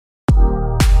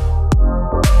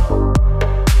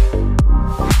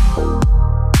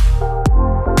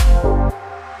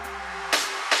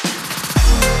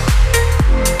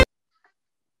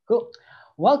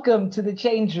Welcome to the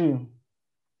Change Room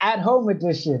at Home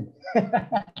Edition.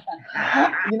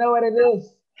 You know what it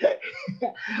is?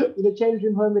 The Change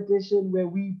Room Home Edition, where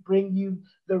we bring you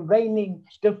the reigning,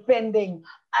 defending,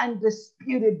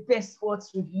 undisputed best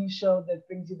sports review show that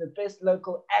brings you the best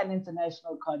local and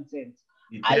international content.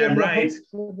 I am the host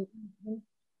for the evening,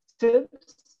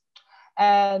 Tips,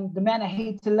 and the man I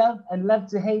hate to love and love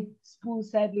to hate, Spool,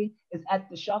 sadly, is at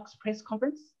the Sharks press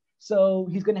conference. So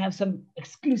he's going to have some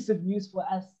exclusive news for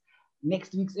us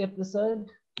next week's episode.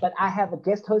 But I have a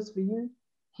guest host for you.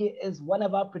 He is one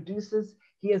of our producers.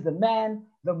 He is the man,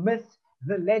 the myth,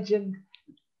 the legend,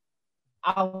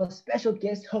 our special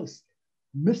guest host,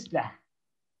 Mr.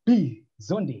 B.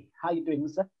 Zondi. How you doing,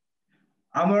 Musa?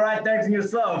 I'm all right, thanks to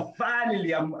yourself.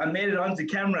 Finally, I made it onto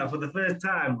camera for the first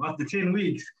time after 10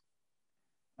 weeks.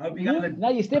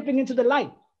 Now you're stepping into the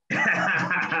light.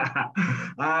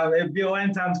 It'll be a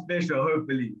one-time special,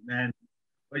 hopefully, man.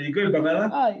 Are you good, Babella?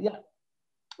 Oh, yeah.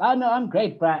 Oh, no, I'm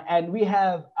great, bro. And we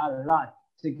have a lot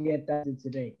to get done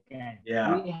today, guys.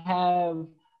 Yeah. We have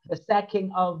the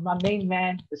sacking of my main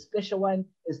man. The special one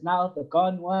is now the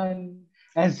gone one,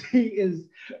 as he is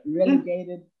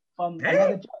relegated from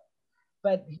another job.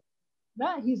 But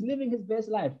now he's living his best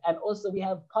life. And also, we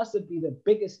have possibly the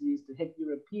biggest news to hit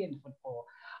European football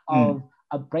of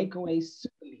a breakaway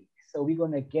Super League. So we're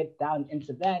going to get down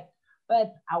into that.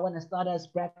 But I want to start us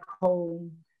back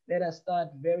home. Let us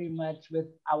start very much with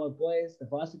our boys, the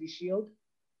Varsity Shield.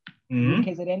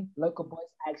 KZN, local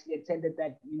boys. I actually attended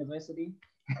that university.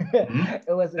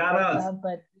 It was a shout great out. time,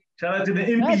 but Shout out to the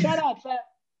impies. no, shout out, fam.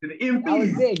 To the impies. I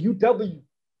was there, UW,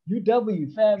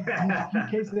 fam.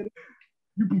 UKZN,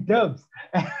 UP Dubs.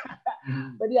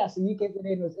 But yeah, so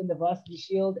UKZN was in the Varsity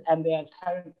Shield and they are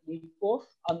currently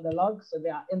fourth on the log. So they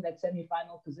are in that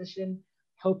semi-final position,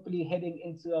 hopefully heading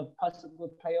into a possible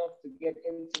playoff to get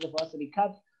into the Varsity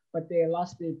Cup. But they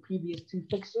lost their previous two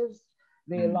fixtures.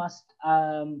 They lost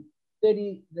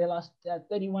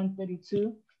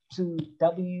 31-32 to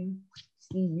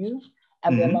WCU,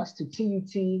 and they lost to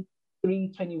TUT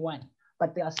 3-21.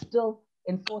 But they are still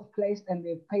in fourth place, and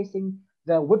they're facing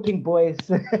the whipping boys,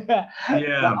 the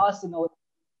Arsenal,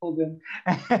 call them,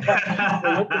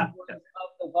 the whipping boys of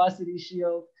the Varsity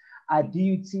Shield,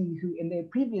 DUT, who in their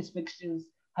previous fixtures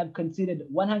have conceded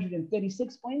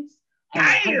 136 points and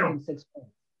 106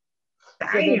 points. So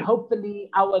then hopefully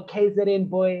our KZN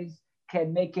boys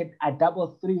can make it a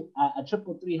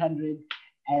triple 300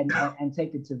 and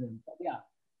take it to them. But yeah.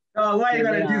 Oh, why you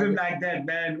gotta do them like that,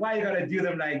 man? Why you gotta do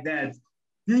them like that?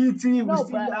 DT, we see you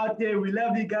out there. We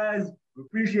love you guys. We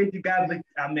appreciate you guys. But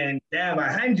I mean, damn,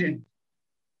 100.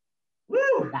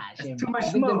 Woo! That's too much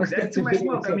smoke. That's too much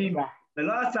smoke. I mean, the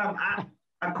last time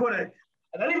I caught it,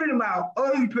 not even in my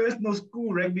own personal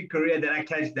school rugby career that I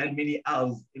catch that many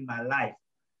L's in my life.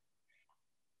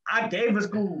 I gave a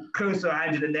school close to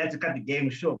 100 and they had to cut the game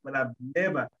short, but I've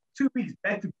never, 2 weeks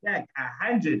back to back,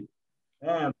 100.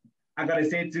 I gotta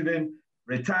say to them,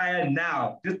 retire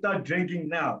now. Just start drinking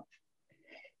now.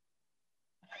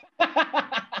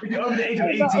 If you're over the age of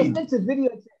 18. That's a video.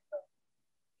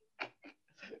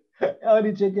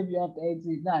 Only drinking me after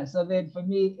 18. Nah, so then for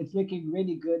me, it's looking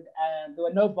really good. There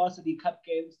were no Varsity Cup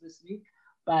games this week,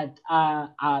 but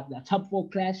the top four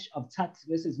clash of Tux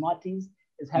versus Martins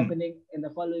is happening in the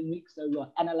following week. So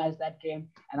we'll analyze that game,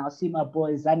 and I'll see my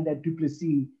boy Xander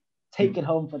Duplessis take it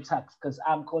home for Tux, because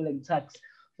I'm calling Tux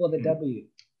for the W.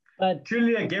 But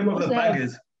truly a game of the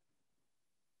buggers.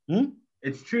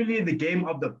 It's truly the game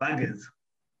of the buggers.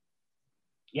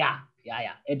 Yeah.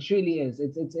 It truly is.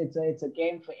 It's a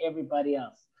game for everybody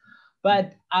else.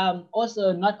 But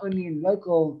also not only in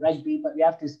local rugby, but we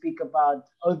have to speak about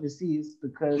overseas,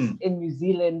 because in New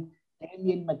Zealand,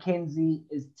 Damian McKenzie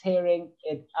is tearing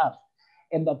it up.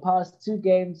 In the past 2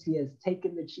 games, he has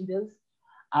taken the Cheetahs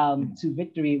to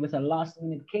victory with a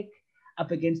last-minute kick up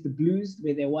against the Blues,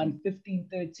 where they won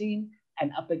 15-13,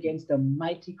 and up against the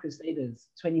mighty Crusaders,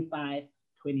 25-26.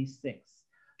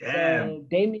 So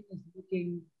Damien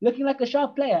is looking like a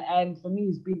sharp player. And for me,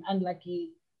 he's been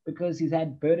unlucky because he's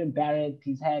had Burden Barrett,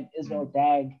 he's had Israel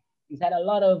Dag, he's had a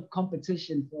lot of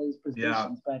competition for his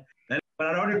positions. Yeah. But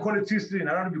I don't want to call it too soon.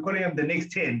 I don't want to be calling him the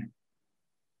next 10.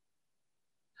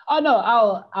 Oh no,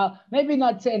 I'll maybe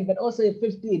not 10, but also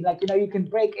 15. Like, you can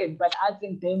break in. But I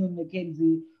think Damon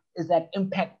McKenzie is that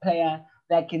impact player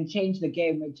that can change the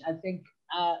game, which I think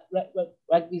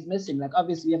rugby's missing. Like,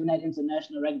 obviously we haven't had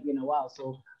international rugby in a while,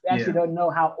 so we actually don't know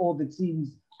how all the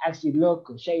teams actually look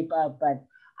or shape up. But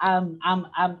I'm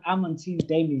on Team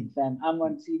Damien, fam. I'm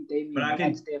on Team Damien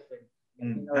and Stefan.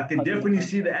 I can definitely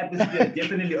see the atmosphere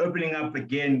definitely opening up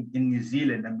again in New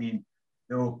Zealand. I mean,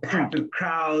 there were packed with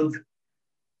crowds.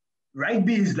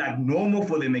 rugby is like normal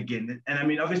for them again. And I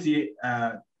mean, obviously,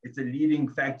 it's a leading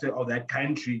factor of that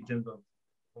country in terms of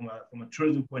from a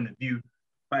tourism point of view.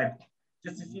 But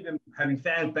just to see them having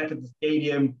fans back at the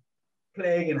stadium,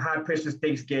 playing in high pressure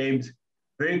stakes games,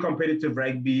 very competitive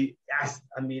rugby. Yes,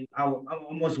 I mean, I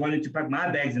almost wanted to pack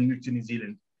my bags and move to New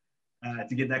Zealand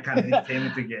to get that kind of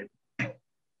entertainment again.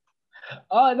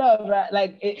 Oh no, right.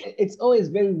 Like it's always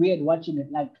very weird watching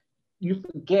it. Like you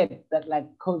forget that like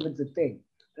COVID's a thing.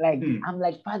 Like I'm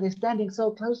like, but they're standing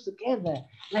so close together.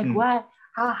 Like why?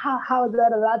 How is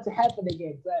that allowed to happen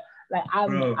again? So like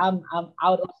I'm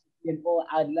out of in awe.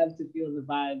 I'd love to feel the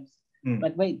vibes.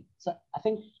 But wait, so I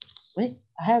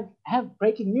have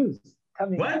breaking news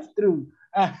coming through.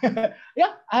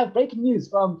 Yeah, I have breaking news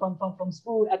from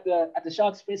school at the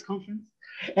Sharks press conference.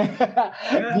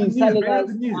 He's telling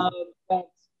us that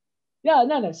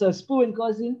no. So Spoo and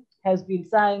Kosi has been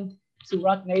signed to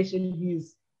Rock Nation.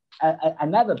 He's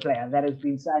another player that has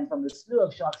been signed from the slew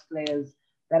of Sharks players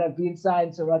that have been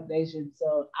signed to Rock Nation.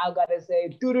 So I gotta say,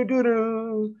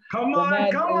 doo-doo-doo-doo. Come on.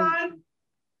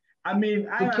 I mean,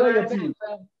 I ain't gonna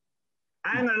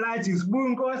lie to you. Spoo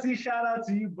and Kosi, shout out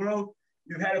to you, bro.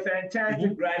 You've had a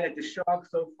fantastic ride at the Sharks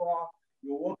so far.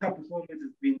 Your World Cup performance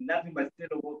has been nothing but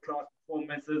still world-class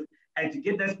performances. And to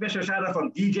get that special shout out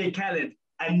from DJ Khaled,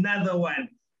 another one.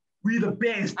 We the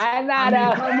best. I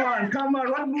mean, come on.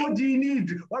 What more do you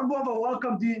need? What more of a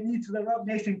welcome do you need to the Rock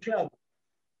Nation Club?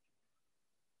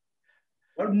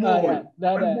 What more?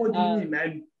 What more do you need,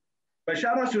 man? But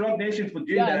shout out to Rock Nation for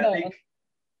doing that.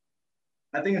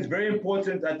 I think it's very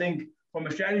important. I think from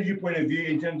a strategy point of view,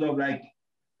 in terms of like,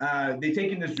 they're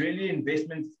taking this really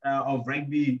investment of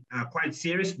rugby quite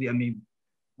seriously. I mean,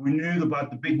 we knew about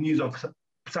the big news of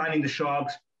signing the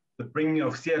Sharks, the bringing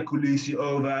of Sia Khulusi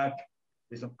over.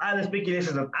 There's some other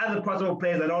speculations of other possible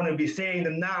players. I don't want to be saying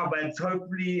them now, but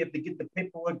hopefully if they get the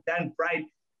paperwork done right,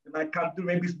 they might come through.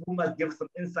 Maybe Spoon must give some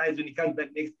insights when he comes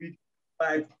back next week.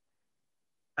 But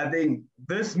I think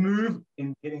this move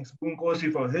in getting Spoon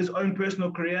Kosi for his own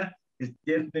personal career is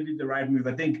definitely the right move.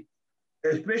 I think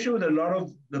especially with a lot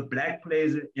of the black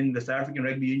players in the South African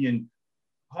Rugby Union,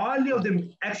 hardly of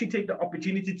them actually take the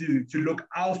opportunity to look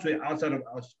elsewhere outside of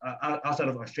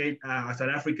Australia, South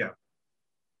Africa,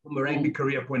 from a rugby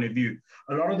career point of view.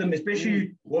 A lot of them,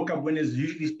 especially World Cup winners,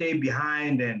 usually stay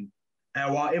behind and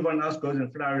while everyone else goes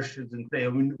and flourishes and play.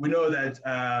 We know that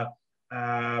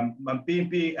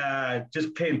Mampimpi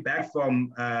just came back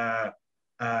from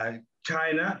Japan.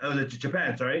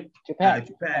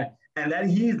 Japan. And then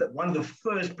he's one of the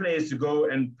first players to go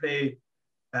and play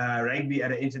rugby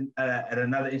at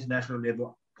another international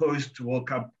level post World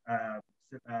Cup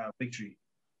victory.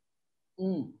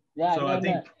 I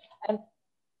think.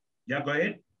 Yeah, go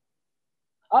ahead.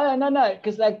 Oh no,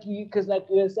 because like you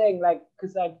were saying,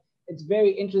 because it's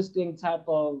very interesting type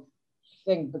of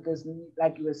thing, because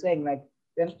like you were saying, like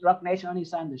then Rock Nation only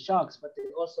signed the Sharks, but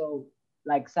they also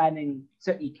like signing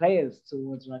certain players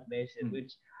towards Rock Nation,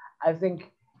 which I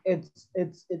think it's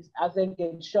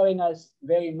showing us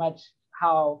very much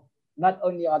how not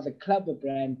only are the club a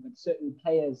brand, but certain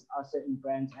players are certain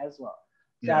brands as well.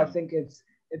 So I think it's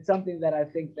something that I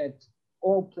think that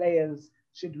all players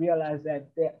should realize, that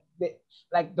they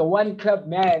like the one club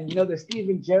man, the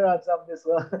Steven Gerrards of this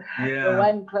world, the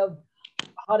one club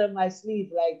heart on my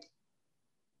sleeve, like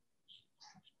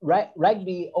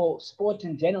rugby or sport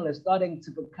in general is starting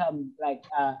to become like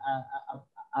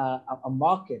a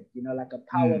market, like a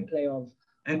power play of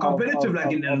and competitive,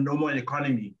 in a normal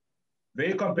economy,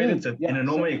 very competitive in a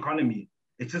normal economy.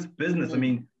 It's just business. I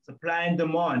mean, supply and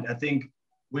demand. I think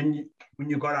when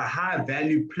you got a high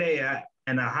value player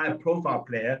and a high profile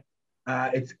player,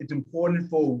 it's important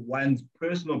for one's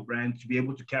personal brand to be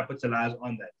able to capitalize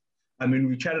on that. I mean,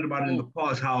 we chatted about it in the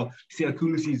past how Sia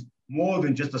Khulusi is more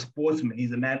than just a sportsman.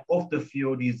 He's a man off the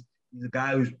field. He's a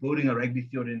guy who's building a rugby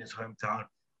field in his hometown.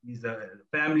 He's a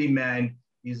family man.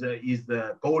 He's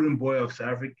the golden boy of South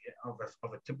Africa, of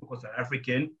a typical South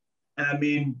African. And I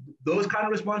mean, those kind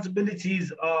of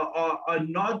responsibilities are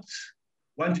not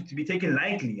wanted to be taken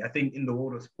lightly, I think, in the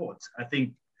world of sports. I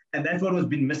think, and that's what has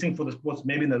been missing for the sports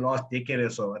maybe in the last decade or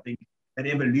so. I think that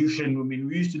evolution. I mean,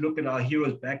 we used to look at our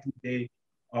heroes back in the day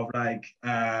of like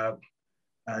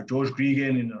George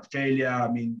Gregan in Australia. I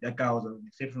mean, that guy was an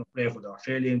exceptional player for the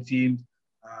Australian team.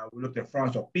 We looked at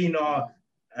Francois Pienaar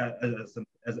as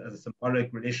a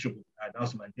symbolic relationship with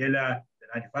Nelson Mandela, the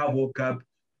 95 World Cup.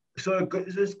 So it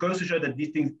just goes to show that these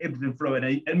things ebb and flow.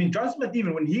 And I mean, John Smith,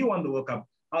 even when he won the World Cup,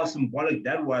 how symbolic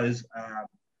that was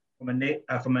from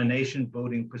a nation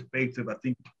building perspective. I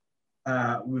think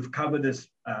we've covered this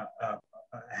a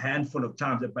handful of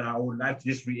times, but I would like to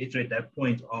just reiterate that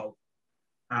point of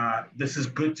this is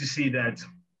good to see that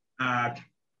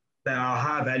that our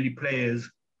high value players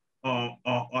are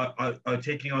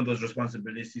taking on those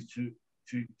responsibilities to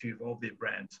evolve their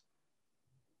brands.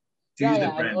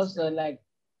 And also like,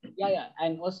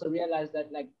 and also realize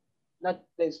that like, not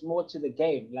there's more to the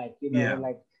game. Like, you know,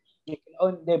 like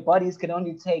their bodies can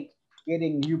only take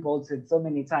getting U-bolted so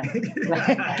many times.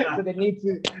 So they need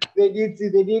to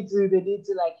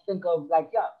like think of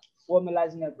like,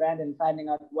 formalizing a brand and finding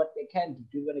out what they can do.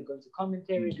 Do they want to go into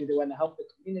commentary? Do they want to help the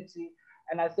community?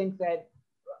 And I think that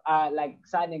like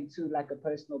signing to like a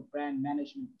personal brand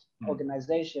management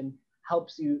organization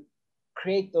helps you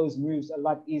create those moves a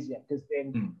lot easier, because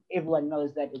then everyone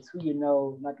knows that it's who you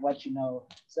know, not what you know.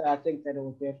 So I think that it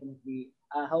will definitely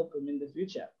help them in the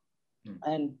future.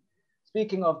 And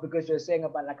speaking of, because you're saying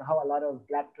about like how a lot of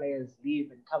Black players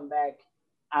leave and come back,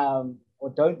 or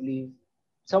don't leave,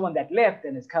 someone that left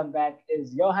and has come back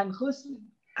is Johan Goosen.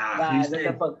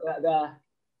 The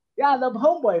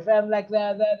homeboy, fam, like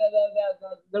the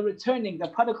returning, the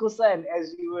prodigal son,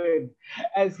 as you would,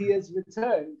 as he has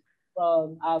returned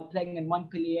from playing in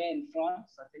Montpellier in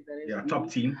France. I think that is top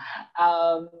team.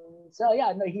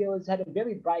 He had a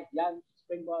very bright young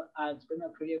Springbok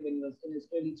career when he was in his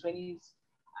early 20s.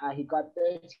 He got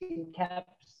 13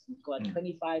 caps. He got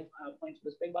 25 points for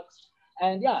the Springboks.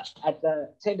 And at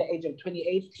the tender age of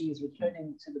 28, he's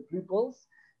returning to the Blue Bulls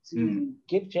to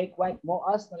give Jake White more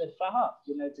arsenal at far half,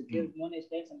 you know, to give Monet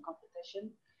State some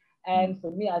competition. And for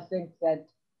me, I think that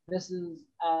this is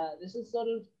sort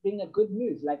of being a good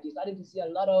move. Like, you're starting to see a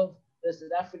lot of the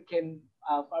South African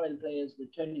foreign players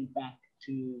returning back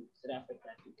to South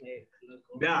Africa to play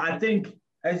local. Yeah, I think,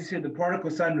 as you said, the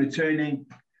prodigal son returning.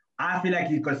 I feel like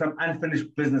he's got some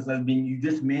unfinished business. I mean, you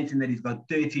just mentioned that he's got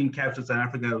 13 caps for South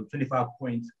Africa with 25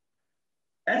 points.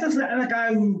 That's another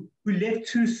guy who left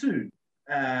too soon.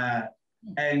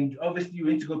 And obviously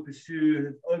went to go pursue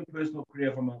his own personal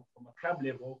career from a club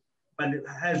level, but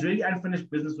has really unfinished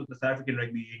business with the South African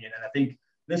Rugby Union. And I think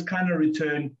this kind of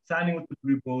return, signing with the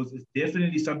Blue Bulls, is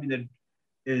definitely something that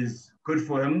is good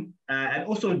for him. And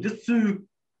also just to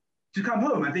come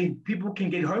home. I think people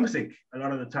can get homesick a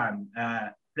lot of the time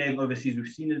playing overseas. We've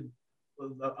seen it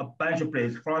with a bunch of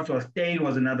players. Francois Steyn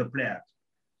was another player.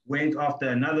 Went after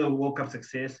another World Cup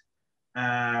success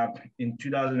in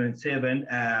 2007,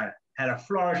 had a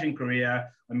flourishing career.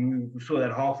 I mean, we saw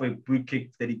that halfway boot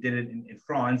kick that he did in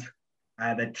France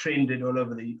that trended all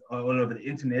over the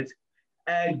internet.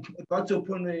 And it got to a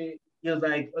point where he was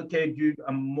like, okay, dude,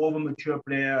 I'm more of a mature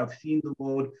player. I've seen the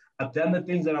world. I've done the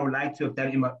things that I would like to have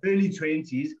done in my early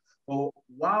 20s. Or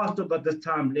while I still got this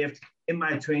time left in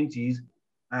my 20s,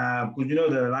 because you know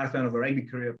the lifespan of a rugby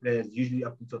career player is usually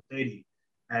up until 30.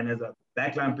 And as a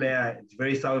backline player, it's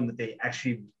very seldom that they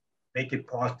actually make it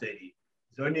past 30.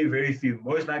 There's only very few.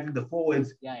 Most likely the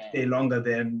forwards stay longer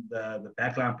than the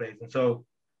backline players. And so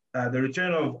the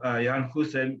return of Johan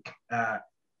Goosen,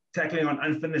 tackling on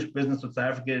unfinished business with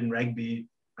South African rugby,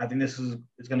 I think it's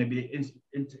going to be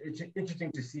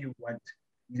interesting to see what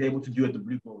he's able to do at the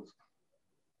Blue Bulls.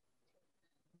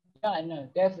 Yeah, no,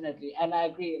 definitely. And I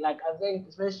agree. Like, I think,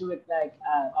 especially with like,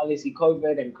 obviously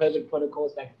COVID and COVID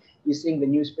protocols, like you're seeing the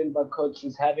new Springbok coach,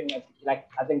 he's having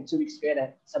I think 2 weeks ago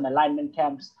at some alignment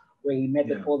camps where he met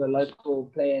with all the local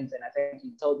players. And I think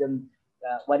he told them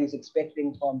what he's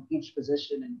expecting from each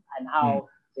position and how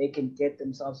they can get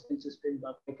themselves into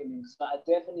Springbok reckoning. So I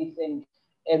definitely think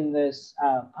in this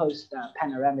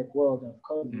post-panoramic world of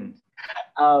COVID,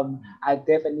 I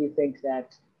definitely think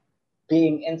that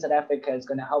being in South Africa is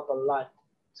going to help a lot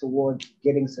towards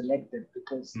getting selected,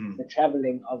 because the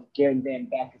traveling of getting there and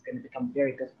back is going to become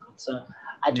very difficult. So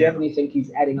I definitely think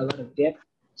he's adding a lot of depth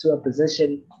to a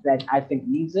position that I think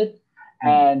needs it.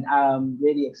 And I'm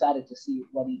really excited to see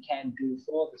what he can do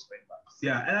for the Springboks.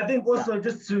 Yeah, and I think also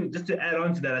just to add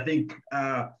on to that, I think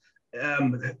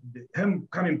him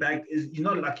coming back he's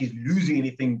not like he's losing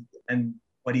anything and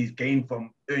what he's gained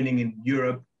from earning in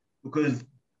Europe, because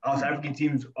our South African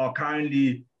teams are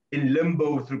currently in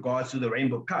limbo with regards to the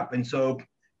Rainbow Cup. And so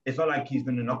it's not like he's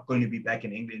not going to be back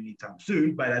in England anytime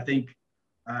soon. But I think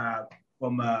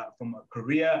from a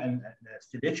career and a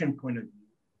selection point of view,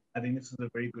 I think this is a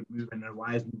very good move and a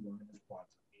wise move on his part.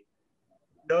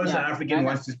 No South African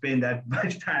wants to spend that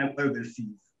much time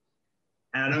overseas.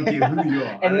 And I don't care who you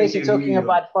are. Unless you're talking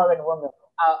about foreign women.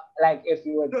 Like if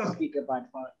you were to speak about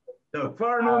foreign women. No,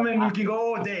 foreign women, we can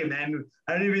go all day, man.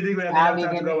 I don't even think we have enough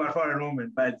time to go about foreign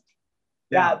women, but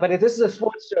but if this is a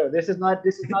sports show, this is not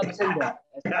Tinder.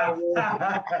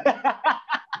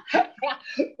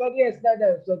 But yes,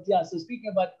 no. So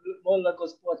speaking about more local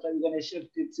sports, we're going to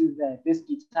shift it to the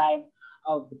biscuit time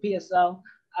of the PSL.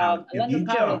 London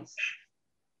Pirates.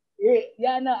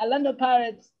 Yeah, no, Orlando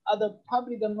Pirates are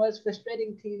probably the most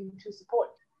frustrating team to support.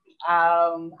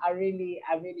 I really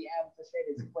am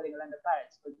frustrated supporting Orlando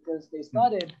Pirates because they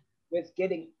started with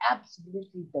getting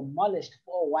absolutely demolished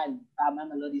 4-1 by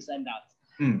Mamelodi Sundowns.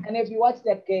 And if you watch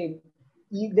that game,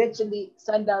 literally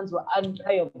Sundowns were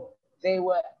unplayable. They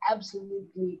were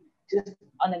absolutely just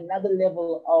on another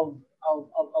level of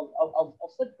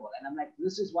football. And I'm like,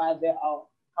 this is why they are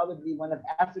probably one of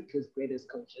Africa's greatest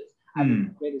coaches, I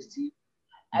mean, greatest team.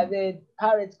 And then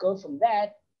Pirates go from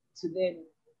that to then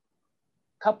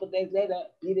a couple of days later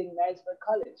beating Marisburg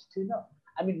College 2-0.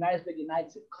 I mean, Marisburg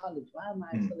United College. Why am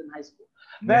I still in high school?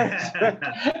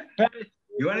 Marisburg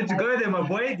you wanted to go there, my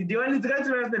boy? Did you want to go to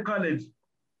Marisburg College?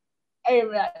 Hey,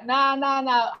 nah.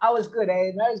 I was good.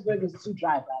 Hey, Marisburg is too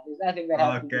dry, bro. There's nothing that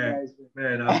happens in Marisburg.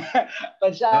 Fair enough.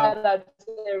 But shout out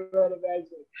to everyone in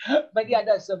Marisburg. But yeah,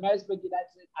 no, so Marisburg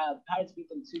United, Pirates beat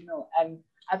them 2-0. And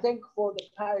I think for the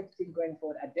Pirates team going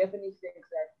forward, I definitely think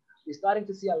that we're starting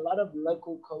to see a lot of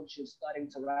local coaches starting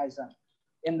to rise up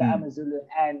in the Amazulu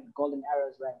and Golden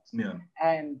Arrows ranks. Yeah.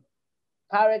 And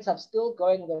Pirates are still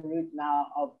going the route now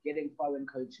of getting foreign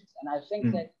coaches. And I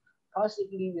think that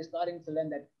possibly we're starting to learn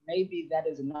that maybe that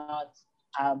is not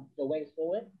the way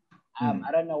forward.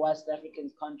 I don't know why South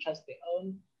Africans can't trust their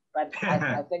own, but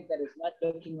I think that it's not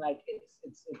looking like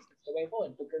it's the way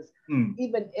forward because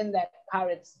even in that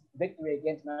Pirates victory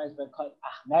against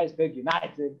Marisburg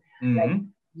United, like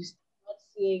you start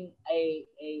seeing a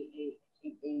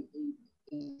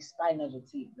spine of a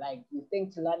team. Like you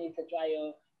think Tulani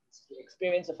Tatrayo,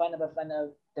 experience of Bafana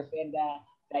defender,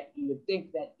 that you would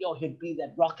think that he'd be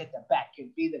that rock at the back,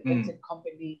 he'd be the Vincent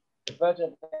Company, the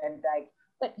Virgil van Dijk,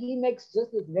 but he makes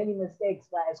just as many mistakes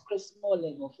as Chris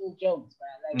Smalling or Phil Jones.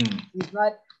 Like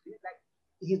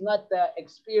he's not the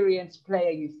experienced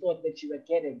player you thought that you were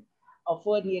getting. A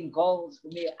 40 in goals for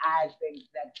me, I think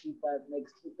that keeper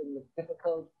makes keeping look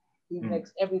difficult. He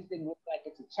makes everything look like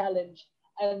it's a challenge.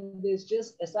 And there's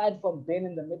just, aside from Ben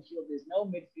in the midfield, there's no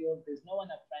midfield, there's no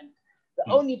one up front.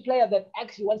 The only player that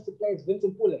actually wants to play is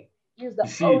Vincent Pule. He's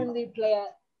the only player.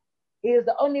 He is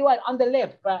the only one on the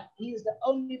left, but he's the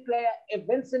only player. If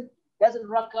Vincent doesn't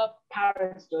rock up,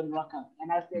 Pirates don't rock up.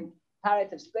 And I think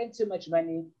Pirates have spent too much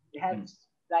money. They have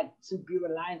to be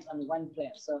reliant on one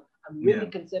player. So I'm really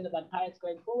concerned about Pirates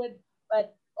going forward,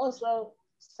 but also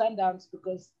Sundowns,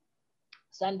 because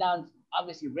Sundowns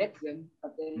obviously wrecked them,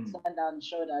 but then Sundowns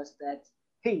showed us that,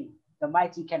 hey, the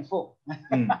mighty can fall.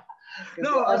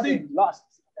 No, I think lost.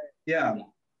 Yeah.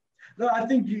 No, I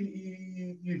think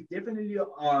you definitely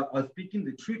are speaking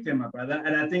the truth there, my brother.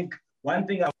 And I think one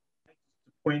thing I want to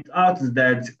point out is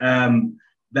that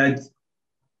that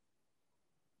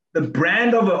the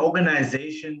brand of an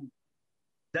organization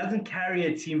doesn't carry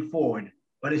a team forward,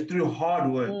 but it's through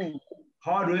hard work.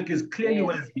 Hard work is clearly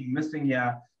what has been missing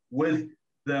here with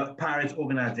the Pirates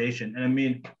organization. And I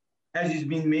mean, as he's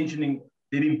been mentioning,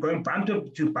 they've been going bumper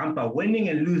to bumper, winning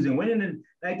and losing, and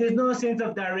like there's no sense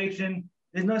of direction,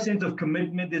 there's no sense of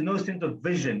commitment, there's no sense of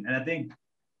vision. And I think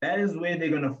that is where they're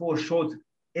going to fall short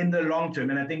in the long term.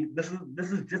 And I think this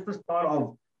is just the start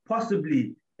of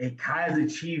possibly a Kaiser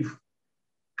Chief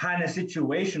kind of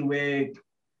situation where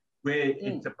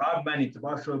it's about money, it's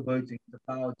about showboating, it's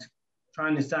about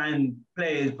trying to sign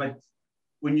players, but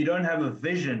when you don't have a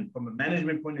vision from a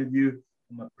management point of view,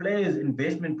 from a player's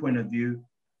investment point of view,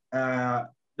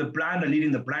 the blind are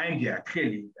leading the blind here,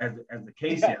 clearly, as the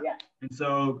case here. And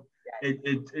so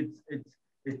it's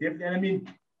definitely, and I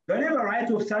mean, don't have a right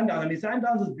of Sundowns. I mean,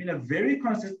 Sundowns has been a very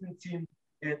consistent team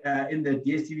in the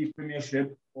DStv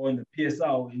Premiership or in the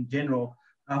PSL in general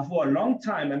for a long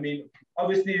time. I mean,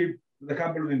 obviously, with a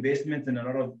couple of investments and a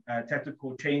lot of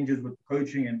tactical changes with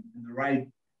coaching and the right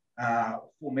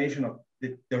formation of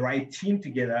the right team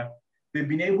together, they've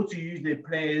been able to use their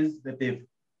players that they've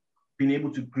been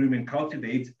able to groom and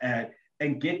cultivate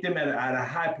and get them at a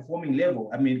high-performing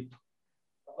level. I mean,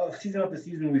 season after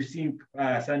season, we've seen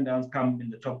Sundowns come in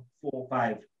the top 4 or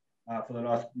 5 for the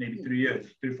last maybe 3 years,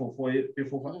 3 or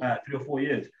 4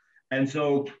 years. And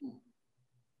so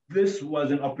this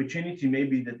was an opportunity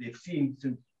maybe that they've seen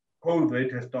since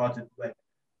COVID has started. Like,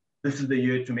 this is the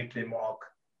year to make their mark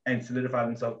and solidify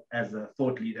themselves as a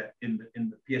thought leader in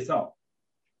the PSL.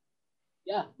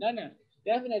 Yeah, no,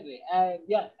 definitely. And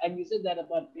you said that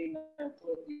about being a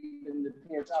thought leader in the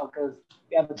PSL because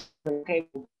we have a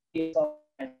capable PSL.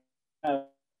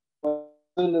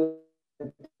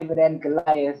 David and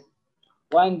Goliath,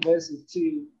 1 versus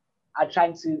 2, are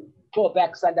trying to pull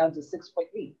back Sundown to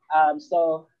 6.3.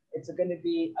 So it's going to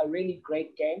be a really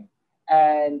great game,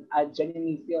 and I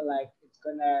genuinely feel like it's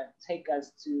going to take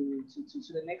us to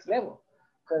the next level.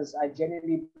 because I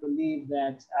genuinely believe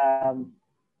that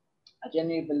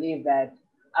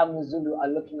Amazulu are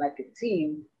looking like a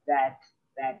team that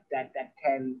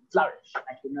can flourish.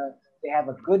 Like, you know, they have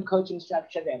a good coaching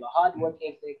structure, they have a hard work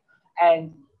ethic,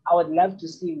 and I would love to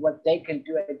see what they can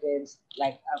do against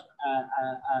like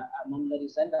Mamelodi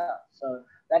Sundowns. So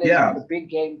that is the big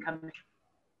game coming.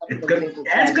 That's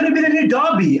going to be the new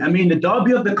derby. I mean, the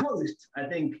derby of the coast. I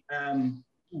think.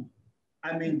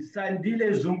 I mean,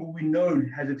 Sandile Zungu, we know,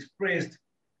 has expressed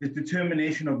his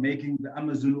determination of making the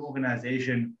Amazulu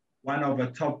organization one of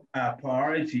a top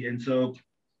priority, and so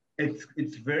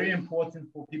it's very important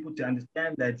for people to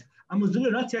understand that Amazulu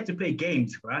are not here to play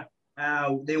games, right?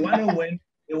 They want to win.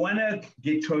 They want to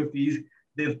get trophies.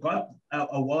 They've got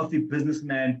a wealthy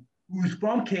businessman who's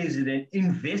from KZN,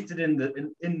 invested in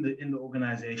the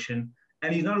organization,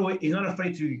 and he's not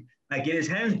afraid to get his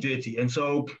hands dirty. And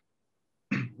so,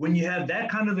 when you have that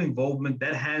kind of involvement,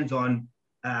 that hands-on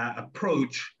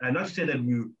approach, not to say that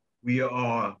we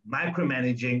are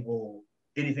micromanaging or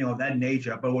anything of that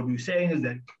nature, but what we're saying is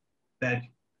that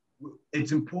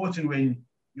it's important when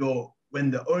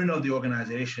the owner of the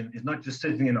organization is not just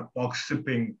sitting in a box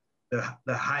sipping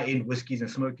the high-end whiskeys and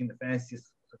smoking the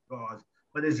fanciest cigars,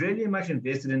 but is really much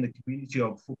invested in the community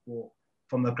of football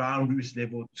from the ground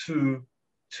level to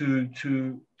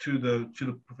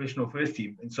the professional first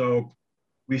team. And so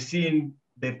we've seen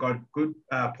they've got good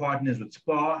partners with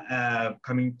SPAR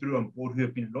coming through on board who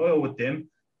have been loyal with them,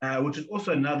 which is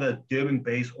also another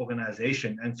Durban-based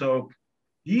organization. And so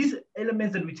these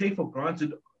elements that we take for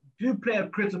granted do play a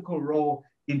critical role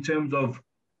in terms of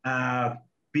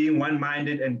being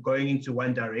one-minded and going into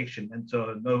one direction. And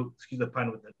so, no, excuse the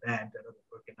pun with the band that are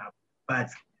broken up,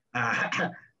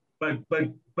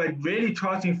 but really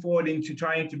charting forward into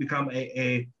trying to become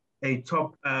a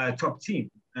top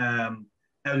team.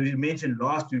 As we mentioned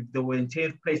last week, they were in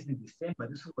 10th place in December.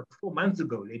 This was 4 months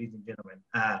ago, ladies and gentlemen.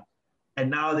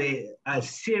 And now they are a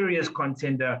serious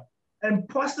contender. And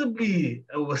possibly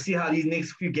we'll see how these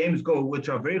next few games go, which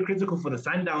are very critical for the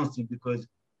Sundowns team because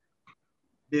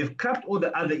they've cupped all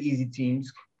the other easy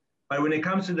teams. But when it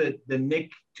comes to the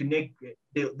neck-to-neck,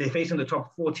 they're facing the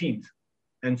top 4 teams.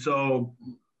 And so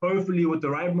hopefully with the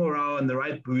right morale and the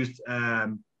right boost,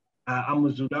 I'm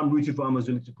rooting for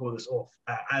Amazulu to pull this off.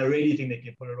 I really think they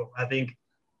can pull it off. I think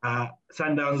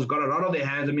Sundowns has got a lot on their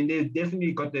hands. I mean, they've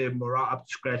definitely got their morale up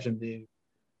to scratch.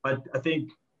 But I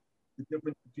think the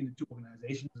difference between the two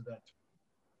organizations is that,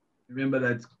 remember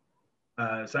that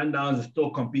Sundowns is still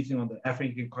competing on the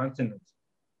African continent,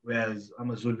 whereas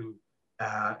Amazulu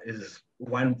is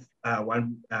one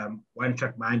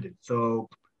track minded. So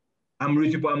I'm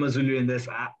rooting for Amazulu in this.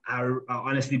 I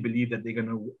honestly believe that they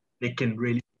can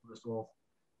really pull this off.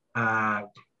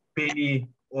 Penny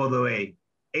all the way,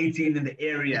 18 in the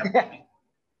area.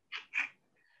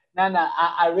 No,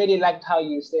 I really liked how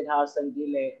you said how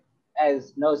Sandile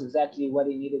knows exactly what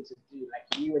he needed to do. Like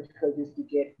he would focus to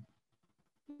get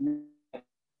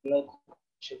local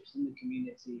chips in the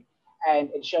community, and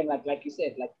it's showing like you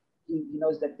said, like he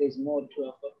knows that there's more to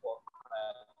a football.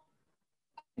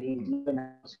 He's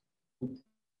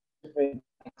different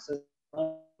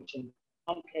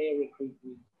from player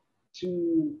recruitment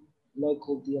to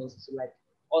local deals to like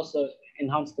also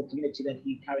enhance the community that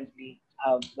he currently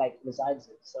resides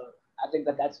in. So I think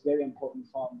that that's very important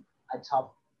from a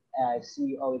top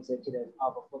CEO executive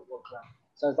of a football club.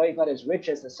 So although he's not as rich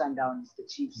as the Sundowns, the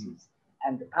Chiefs,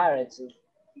 and the Pirates,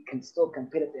 he can still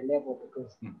compete at their level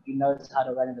because he knows how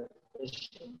to run an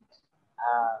efficient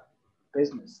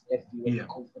business, if you would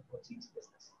call football teams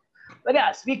business. But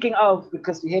yeah, speaking of,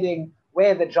 because we're heading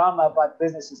where the drama about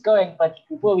business is going, but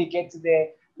before we get to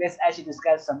there, let's actually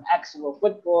discuss some actual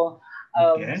football.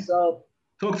 So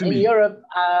talk to in me. Europe,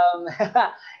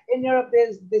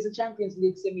 there's a Champions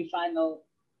League semi-final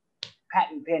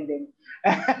patent pending.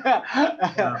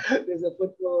 There's a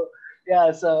football,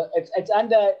 so it's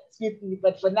under scrutiny,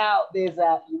 but for now there's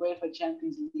a UEFA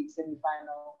Champions League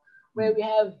semi-final where we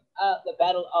have the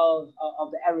battle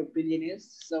of the Arab billionaires.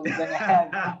 So we're gonna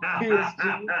have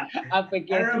PSG up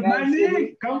against Man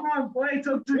City. Come on, boy,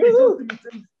 talk to me.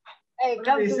 Hey,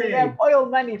 come to me, fam. Oil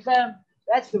money, fam.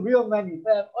 That's the real money,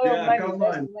 fam. Oil money. That's the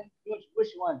money George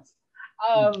Bush wants.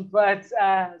 So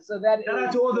that shout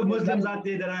out to all the Muslims out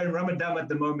there that are in Ramadan at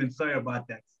the moment. Sorry about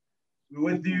that. We're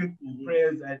with you,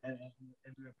 prayers, and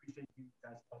we appreciate you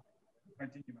guys.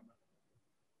 Continue, my man.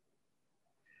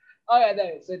 Oh yeah,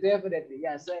 no, so definitely,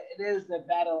 so it is the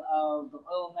battle of the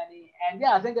oil money, and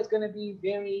I think it's going to be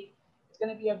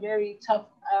a very tough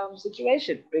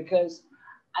situation because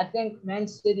I think Man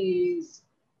City's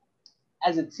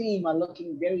as a team are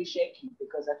looking very shaky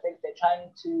because I think they're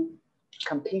trying to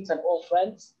compete on all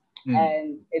fronts.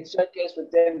 And it's showcased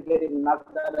with them getting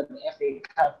knocked out of the FA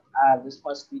Cup this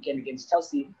past weekend against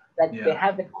Chelsea, that they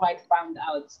haven't quite found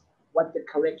out what the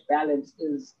correct balance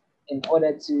is in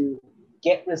order to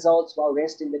get results while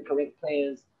resting the correct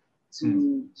players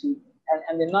and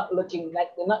they're not looking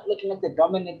like the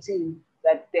dominant team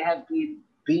that they have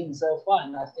been so far.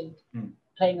 And I think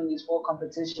playing in these 4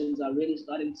 competitions are really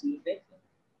starting to affect them.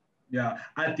 Yeah,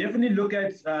 I definitely look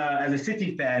at, as a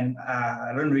City fan,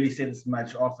 I don't really say this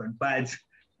much often, but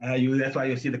that's why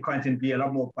you'll see the content be a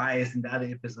lot more biased in the other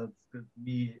episodes, because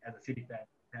me as a City fan.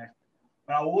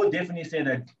 But I will definitely say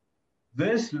that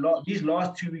these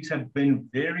last 2 weeks have been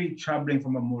very troubling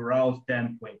from a morale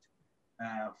standpoint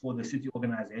for the City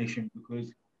organization,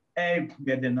 because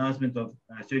we had the announcement of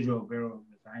Sergio Aguero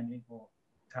resigning or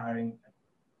retiring at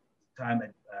the time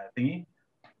at thingy.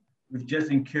 We've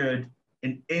just incurred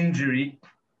an injury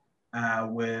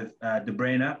with De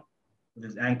Bruyne with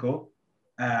his ankle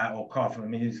or calf. I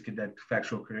mean, let's get that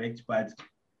factual correct.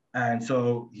 And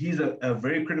so he's a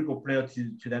very critical player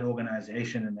to that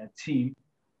organization and that team.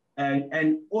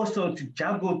 And also to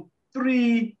juggle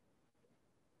three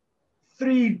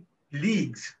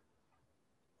leagues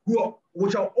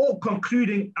which are all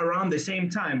concluding around the same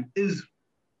time is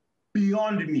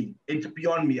beyond me. It's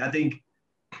beyond me. I think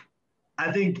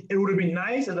it would have been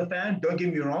nice as a fan. Don't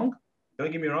get me wrong.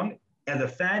 As a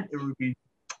fan, it would be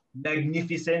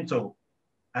magnificento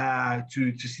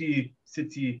to see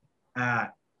City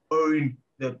own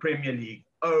the Premier League,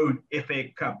 own FA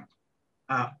Cup,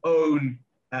 own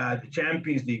the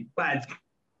Champions League. But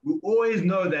we always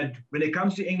know that when it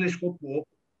comes to English football,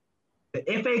 the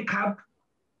FA Cup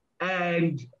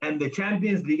and the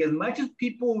Champions League, as much as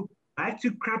people like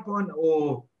to crap on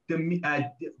or put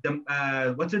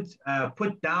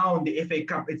down the FA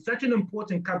Cup, it's such an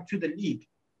important cup to the league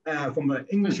from an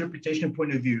English reputation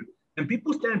point of view. And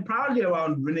people stand proudly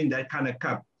around winning that kind of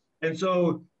cup. And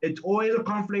so it's always a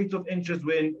conflict of interest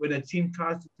when a team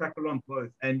tries to tackle on both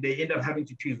and they end up having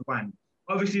to choose one.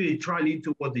 Obviously, they try to lead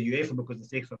towards the UEFA because the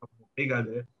stakes are bigger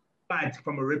there. But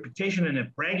from a reputation and a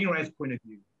bragging rights point of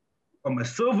view, from a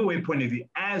silverware point of view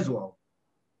as well,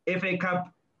 FA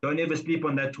Cup, don't ever sleep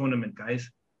on that tournament, guys.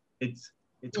 It's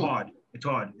hard. It's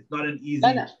hard. It's not an easy,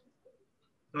 challenge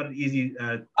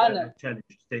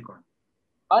to take on.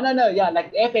 Oh no, yeah,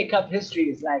 like the FA Cup history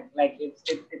is like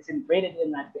it's embedded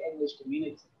in like the English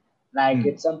community. Like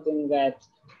it's something that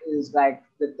is like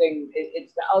the thing.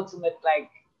 It's the ultimate like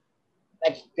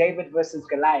David versus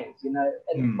Goliath. You know,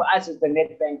 and for us it's the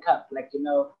Nedbank Cup. Like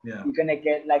you're gonna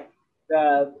get like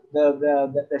the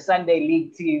Sunday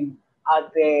League team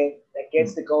out there that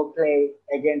gets to go play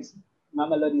against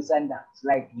Mamelodi Sundowns.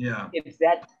 Like it's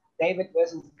that David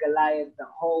versus Goliath. The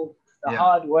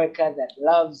hard worker that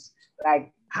loves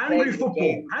like hungry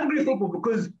football,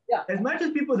 because as much as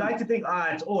people like to think,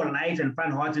 it's all light and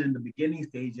fun-hearted in the beginning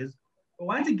stages, but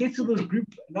once it gets to those group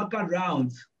knockout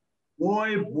rounds,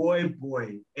 boy,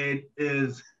 it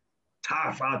is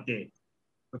tough out there.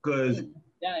 Because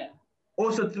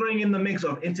also throwing in the mix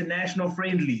of international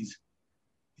friendlies,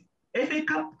 FA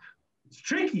Cup, it's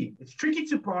tricky. It's tricky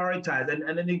to prioritize,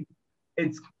 and I think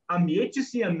I'm yet to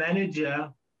see a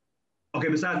manager,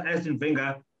 besides Arsene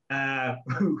Wenger,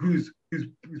 who's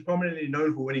prominently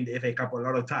known for winning the FA Cup a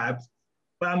lot of times.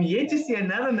 But I'm yet to see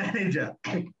another manager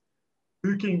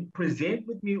who can present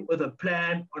with me with a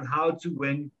plan on how to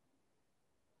win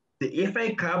the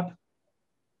FA Cup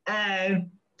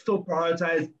and still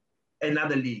prioritize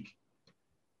another league.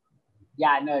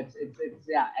 Yeah, no, it's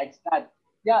not.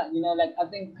 Yeah, like I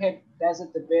think Pep does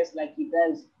it the best. Like he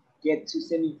does get to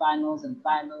semifinals and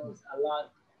finals a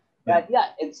lot. But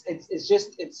it's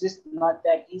just not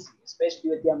that easy,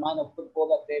 especially with the amount of football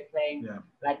that they're playing. Yeah.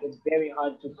 Like it's very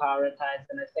hard to prioritize,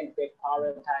 and I think they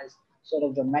prioritize sort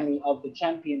of the money of the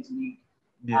Champions League,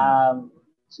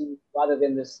 rather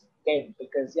than this game,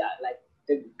 because like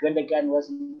the Gundogan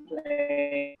wasn't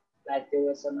playing. Like there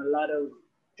was a lot of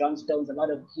John Stones, a lot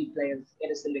of key players,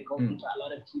 Edison Lecompito, a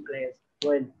lot of key players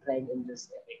weren't playing in this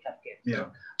FA Cup game. Yeah.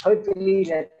 So hopefully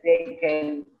that they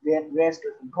can get rest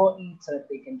is important so that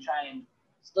they can try and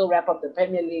still wrap up the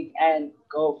Premier League and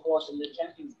go forth in the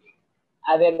Champions League.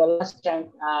 And then the last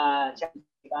Champions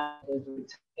League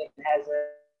has a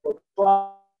Chelsea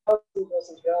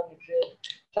versus Real Madrid.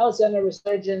 Chelsea on a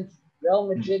resurgence. Real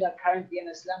Madrid are currently in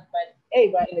a slump, but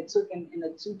in a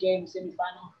two-game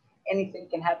semifinal, anything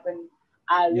can happen.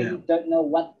 I really don't know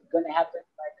what's going to happen,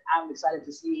 but I'm excited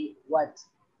to see what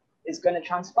is going to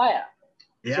transpire.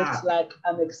 Yeah. Just like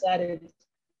I'm excited.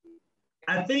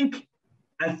 I think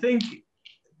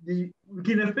we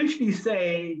can officially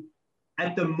say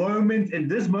at the moment, in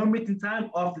this moment in time,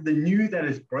 after the news that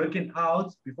is broken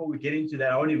out, before we get into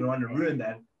that, I don't even want to ruin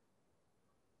that.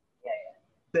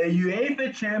 The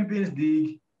UEFA Champions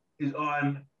League is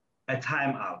on a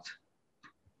timeout,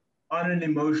 on an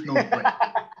emotional break,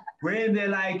 where they're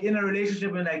like in a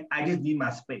relationship and like, I just need my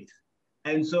space.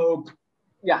 And so,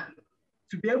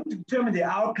 to be able to determine the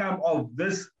outcome of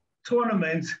this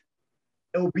tournament,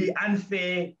 it will be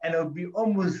unfair and it will be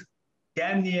almost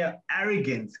damn near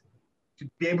arrogant to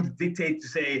be able to dictate to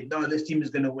say, no, this team is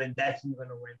going to win, that team is going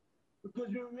to win. Because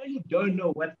we really don't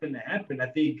know what's going to happen. I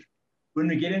think when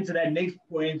we get into that next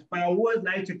point, but I always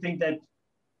like to think that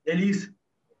at least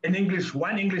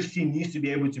one English team needs to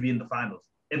be able to be in the finals.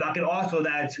 If I can ask for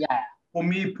that, for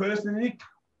me personally,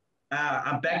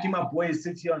 I'm backing my boys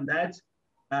City on that.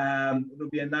 It'll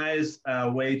be a nice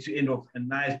way to end off a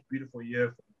nice, beautiful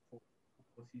year for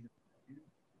season.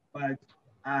 But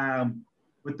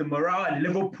with the morale at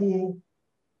Liverpool,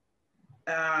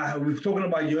 we've talking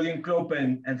about Jurgen Klopp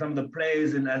and some of the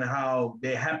players and how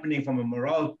they're happening from a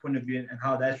morale point of view and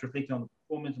how that's reflecting on the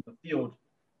performance on the field.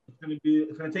 It's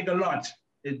going to take a lot.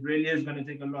 It really is going to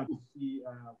take a lot to see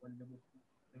when Liverpool.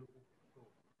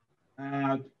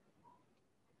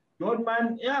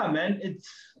 Dortmund, yeah, man,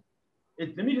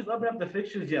 let me just open up the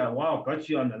fixtures here. Wow, got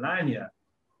you on the line here.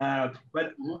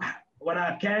 But what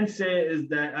I can say is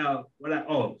that what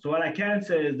I can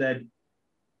say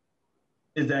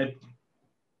is that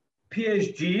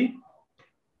PSG,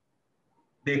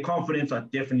 their confidence are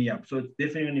definitely up. So it's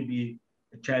definitely going to be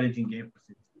a challenging game for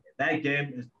City. That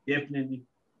game is definitely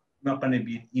not going to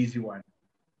be an easy one.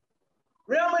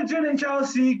 Real Madrid and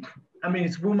Chelsea, I mean,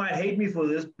 people might hate me for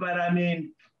this, but I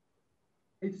mean,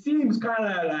 it seems kind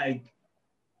of like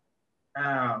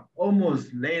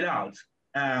almost laid out.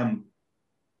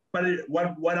 But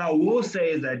what I will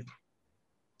say is that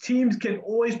teams can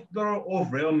always throw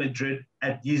off Real Madrid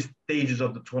at these stages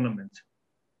of the tournament.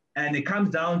 And it comes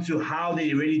down to how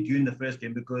they really do in the first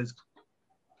game, because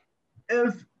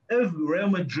if Real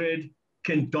Madrid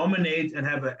can dominate and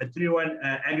have a 3-1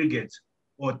 aggregate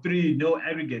or 3-0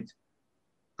 aggregate,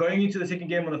 going into the second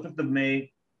game on the 5th of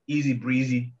May, easy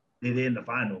breezy, they're there in the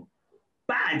final.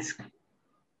 But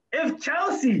if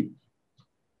Chelsea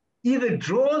either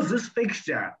draws this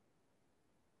fixture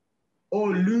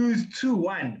or lose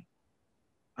 2-1,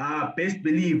 best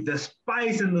believe the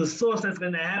spice and the sauce that's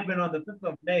going to happen on the 5th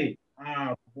of May,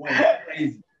 boy, it's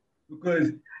crazy.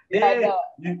 Because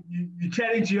you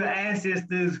chatting to your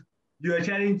ancestors, you are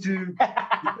chatting to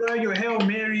your Hail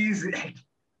Marys,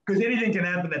 because anything can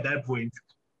happen at that point.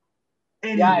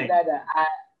 Anything.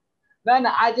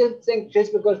 I just think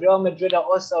just because Real Madrid are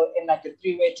also in like a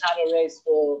 3-way title race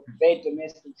for their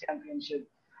domestic championship,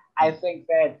 I think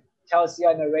that Chelsea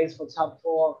are in a race for top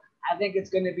 4. I think it's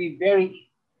going to be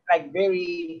I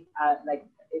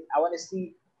want to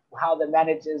see how the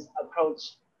managers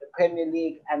approach the Premier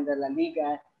League and the La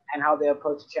Liga and how they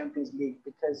approach the Champions League,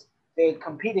 because they're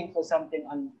competing for something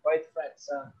on both fronts.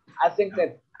 So I think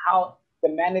that the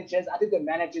managers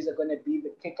are going to be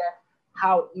the kicker,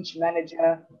 how each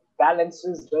manager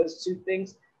balances those two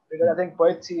things, because I think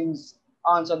both teams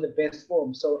aren't on the best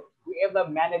form. So whoever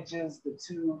manages the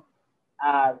two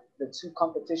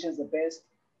competitions the best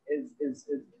is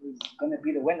going to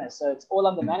be the winner. So it's all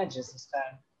on the managers this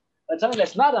time. But something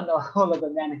that's not on all of the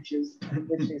managers,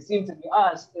 which they seem to be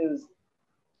us, is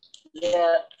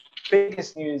the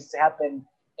biggest news to happen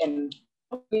in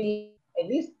at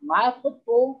least my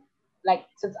football, like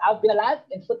since I've been alive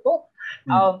in football,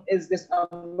 is this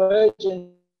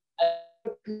emergence.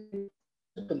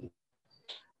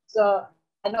 So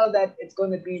I know that it's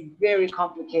going to be very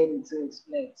complicated to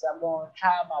explain. So I'm going to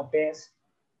try my best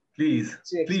to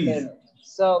explain it.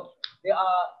 So there are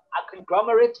a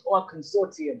conglomerate or a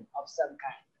consortium of some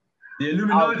kind. The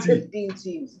Illuminati. 15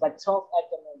 teams, like 12 at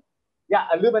the moment. Yeah,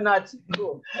 Illuminati.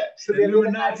 Cool. So the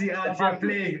Illuminati are here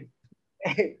playing.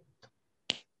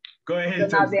 Go ahead,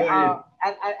 so Tux, go ahead.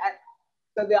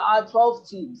 So there are 12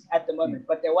 teams at the moment,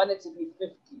 but they want it to be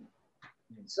 15.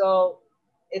 So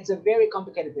it's a very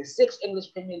complicated. There's 6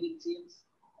 English Premier League teams,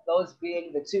 those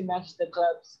being the 2 Manchester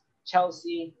clubs,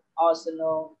 Chelsea,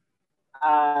 Arsenal,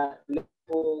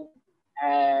 Liverpool,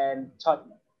 and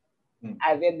Tottenham.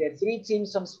 And then there are 3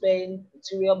 teams from Spain, the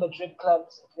 2 Real Madrid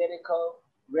clubs, Atletico,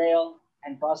 Real,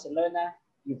 and Barcelona,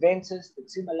 Juventus, the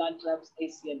 2 Milan clubs,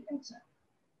 AC and Inter.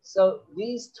 So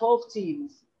these 12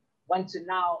 teams want to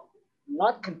now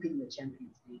not compete in the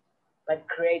Champions League, but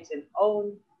create an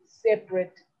own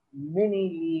separate mini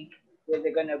league where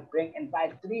they're going to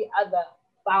invite 3 other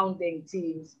founding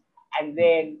teams and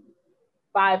then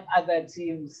 5 other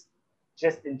teams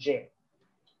just in jail.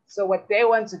 So what they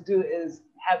want to do is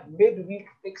have midweek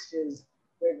fixtures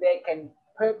where they can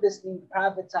purposely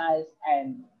privatize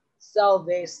and sell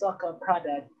their soccer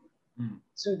product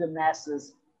to the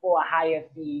masses for a higher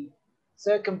fee,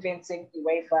 circumventing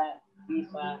UEFA,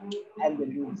 FIFA, and the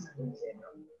leagues in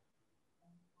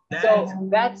general. So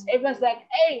that's everyone's like,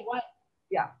 hey, what?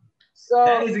 Yeah. So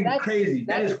that isn't crazy.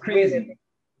 That is crazy.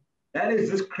 That is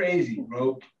just crazy,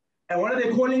 bro. And what are they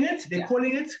calling it? They're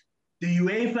calling it the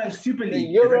UEFA Super League. The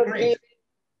European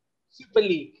Super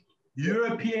League.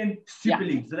 European Super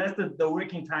League. So that's the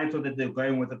working title that they're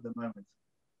going with at the moment.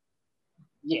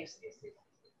 Yes.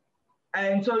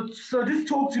 And so just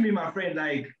talk to me, my friend.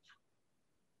 Like,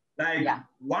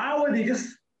 why were they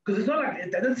just? Because it's not like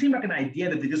it doesn't seem like an idea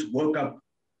that they just woke up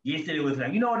yesterday with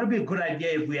like, you know, it'd be a good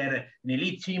idea if we had an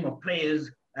elite team of players,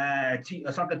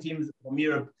 soccer teams from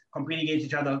Europe competing against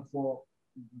each other for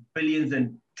billions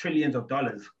and trillions of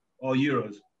dollars or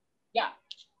euros. Yeah.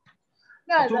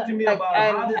 No, talk to me about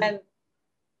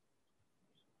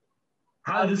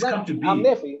how did this come to be? I'm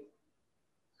there for you.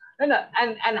 No,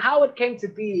 and how it came to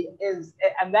be is,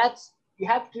 and that's, you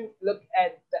have to look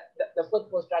at the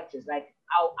football structures. Like,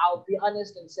 I'll be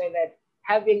honest and say that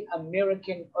having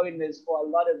American owners for a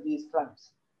lot of these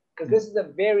clubs, because this is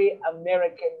a very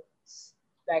American,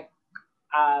 like,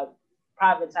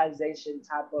 privatization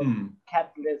type of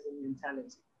capitalism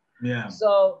mentality. Yeah.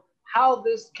 So how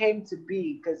this came to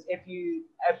be, because if you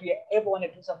ever want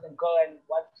to do something, go and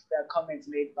watch the comments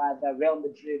made by the Real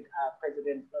Madrid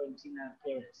president Florentino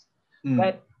Perez.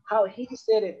 But how he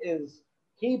said it is,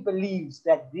 he believes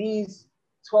that these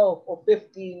 12 or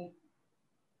 15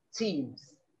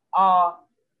 teams are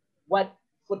what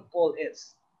football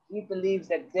is. He believes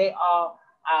that they are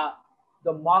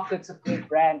the marketable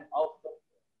brand of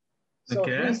football.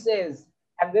 So he says,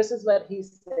 and this is what he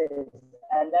says,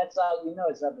 and that's how you know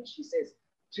it's rubbish. He says,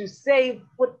 to save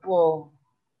football,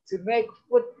 to make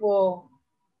football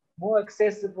more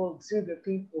accessible to the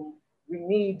people, we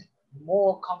need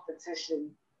more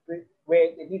competition, where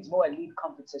it needs more elite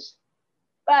competition.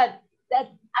 But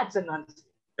that's a nonsense.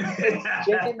 It's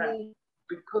genuinely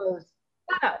because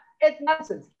it's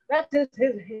nonsense. That's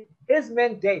his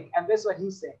mandate, and that's what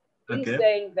he's saying. He's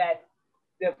saying that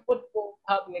the football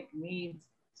public needs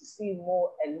to see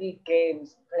more elite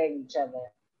games playing each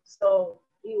other. So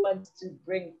he wants to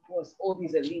bring forth all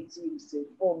these elite teams to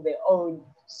form their own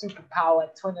superpower,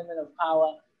 tournament of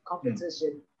power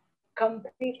competition,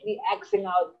 completely axing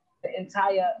out the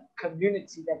entire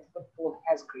community that football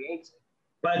has created.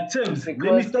 But Tims, let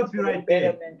me stop you right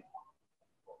there.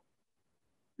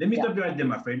 Let me stop you right there,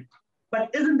 my friend. But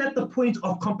isn't that the point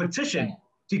of competition?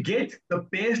 To get the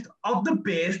best of the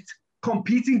best,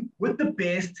 competing with the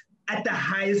best at the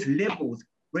highest levels,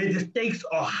 where the stakes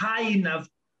are high enough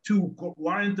to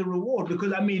warrant the reward.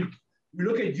 Because, I mean, we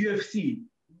look at UFC,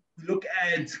 we look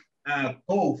at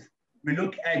golf, we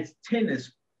look at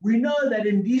tennis. We know that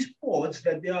in these sports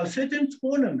that there are certain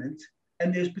tournaments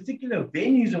and there's particular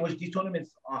venues in which these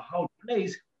tournaments are held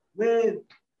place where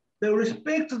the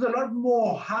respect is a lot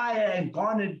more higher and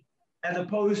garnered as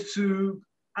opposed to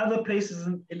other places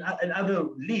in other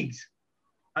leagues.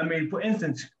 I mean, for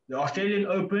instance, the Australian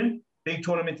Open, big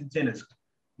tournament in tennis.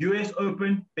 US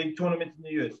Open, big tournament in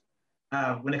the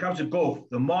US. When it comes to golf,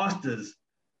 the Masters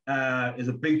is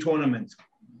a big tournament.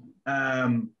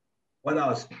 What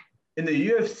else? In the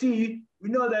UFC, we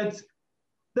know that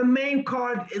the main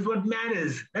card is what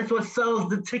matters. That's what sells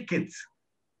the tickets.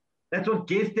 That's what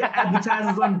gets the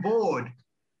advertisers on board.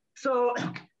 So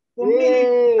for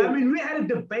me, I mean, we had a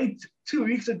debate 2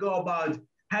 weeks ago about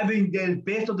having the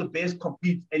best of the best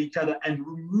compete at each other and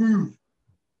remove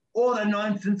all the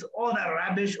nonsense, all the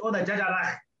rubbish, all the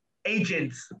jajalach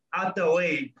agents out the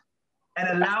way and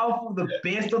allow for the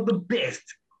best of the best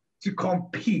to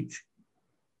compete.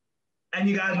 And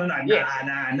you guys were like,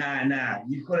 nah.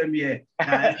 You couldn't be a,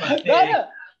 that's not fair.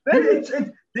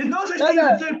 There's no such thing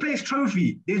as a third place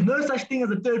trophy. There's no such thing as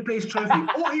a third place trophy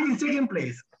or even second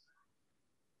place.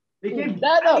 They give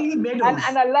medals.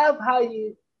 And I love how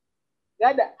you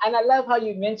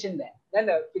mentioned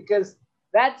that. Because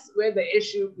that's where the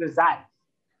issue resides,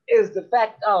 is the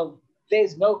fact of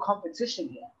there's no competition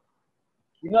here.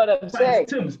 You know what I'm saying?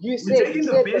 Tim, we're taking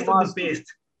the best of the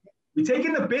best. We're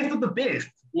taking the best of the best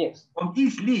from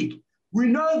each league. We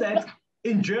know that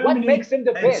in Germany, what makes them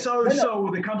the best?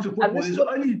 When it comes to football, there's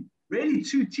only really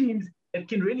two teams that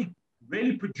can really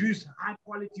produce high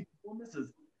quality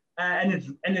performances,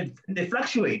 and they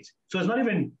fluctuate. So it's not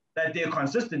even that they're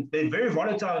consistent. They're very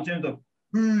volatile in terms of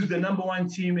who's the number one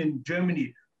team in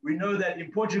Germany. We know that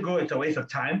in Portugal, it's a waste of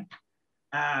time.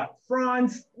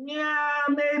 France,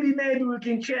 maybe we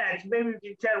can chat. Maybe we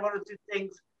can chat one or two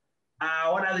things.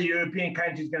 What other European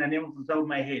countries can I name off the top of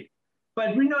my head?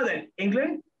 But we know that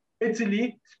England,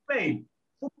 Italy, Spain,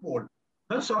 football,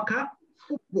 not soccer,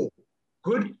 football,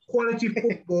 good quality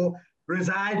football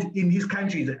resides in these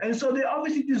countries. And so they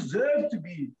obviously deserve to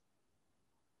be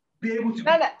able to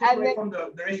take away from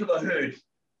the rest of the herd.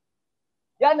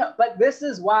 Yeah, no, but this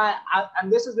is why,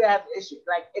 and this is where I have the issue.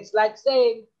 Like, it's like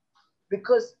saying,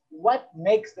 because what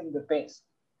makes them the best?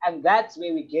 And that's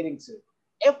where we're getting to.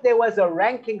 If there was a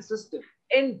ranking system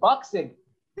in boxing,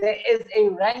 there is a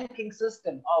ranking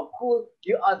system of, cool,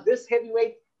 you are this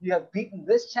heavyweight, you have beaten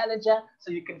this challenger,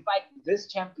 so you can fight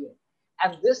this champion.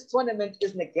 And this tournament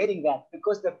is negating that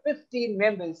because the 15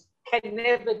 members can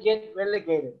never get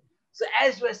relegated. So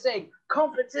as you were saying,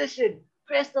 competition,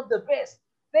 best of the best.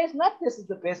 There's not this is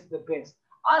the best of the best.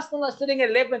 Arsenal are sitting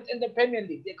 11th in the Premier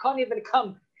League. They can't even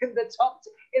come in the top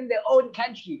in their own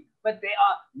country, but they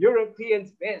are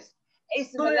Europeans' best.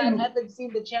 AC Milan haven't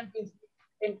seen the Champions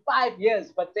in 5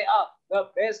 years, but they are the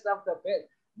best of the best.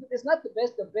 It's not the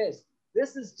best of the best.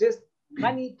 This is just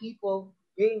money people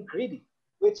being greedy,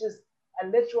 which is a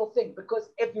literal thing. Because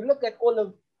if you look at all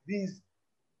of these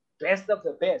best of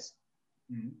the best,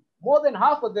 more than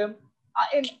half of them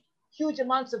are in huge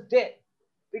amounts of debt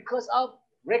because of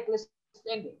reckless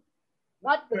spending,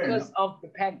 not because of the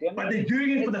pandemic. But they're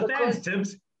doing it for the fans,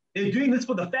 Tibbs. They're doing this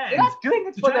for the fans. They're not doing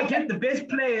it to try to get the best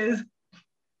players.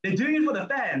 They're doing it for the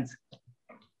fans.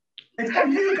 It's for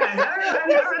you guys. I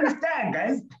don't understand,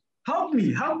 guys. Help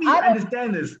me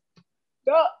understand this.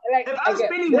 No, like, if I'm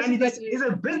spending money, this is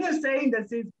a business saying that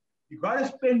says you gotta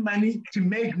spend money to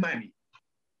make money.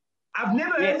 I've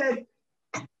never heard that.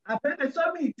 I've heard that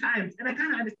so many times, and I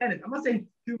kind of understand it. I'm not saying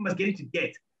people must get into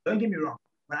debt. Don't get me wrong.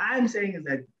 What I'm saying is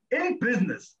that in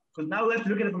business, because now we have to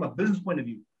look at it from a business point of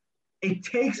view, it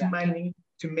takes money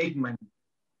to make money.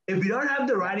 If you don't have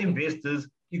the right investors,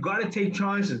 you got to take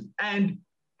chances. And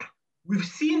we've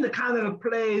seen the kind of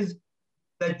players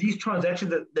that these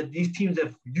transactions, that these teams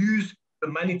have used the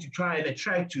money to try and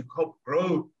attract to help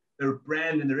grow their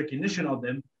brand and the recognition of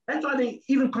them. That's why they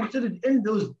even considered in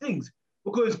those things.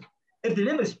 Because if they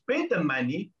never spent the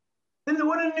money, then they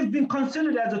wouldn't have been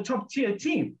considered as a top tier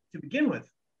team to begin with.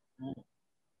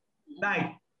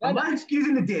 Like, I'm not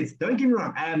excusing the debts. Don't get me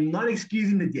wrong. I am not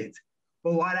excusing the debts.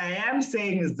 But what I am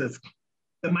saying is this.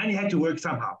 The money had to work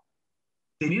somehow.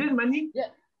 They needed money. Yeah.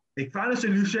 They found a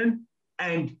solution,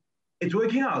 and it's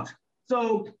working out.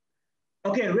 So,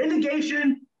 okay,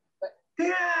 relegation.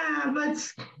 Yeah,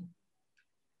 but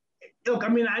look, I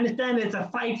mean, I understand it's a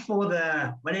fight for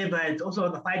the whatever. It's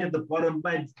also the fight at the bottom,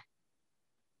 but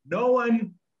no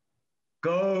one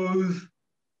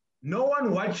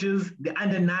watches the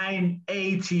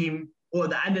under-9A team or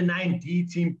the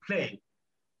under-9D team play.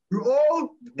 We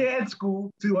all stay at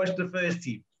school to watch the first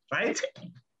team, right?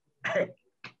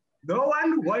 No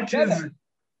one watches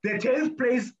the 10th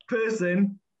place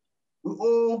person. We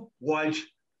all watch,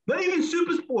 not even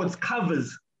Super Sports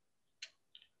covers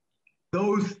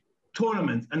those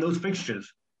tournaments and those fixtures.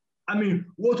 I mean,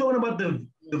 we're talking about the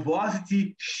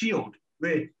Varsity Shield,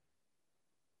 where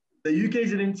the UK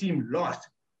Zealand team lost.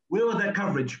 Where was that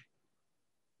coverage?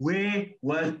 Where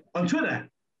was on Twitter?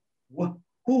 What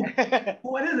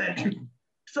is that?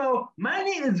 So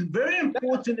money is very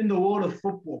important in the world of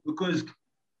football because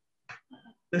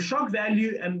the shock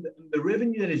value and the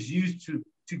revenue that is used to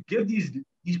give these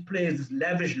players this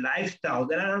lavish lifestyle.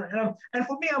 And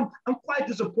for me, I'm quite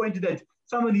disappointed that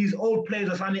some of these old players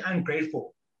are sounding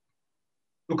ungrateful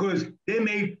because they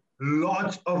made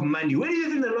lots of money. Where do you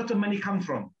think the lot of money comes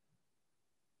from?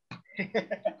 Where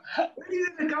do you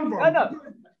think it come from? No.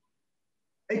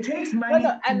 It takes money.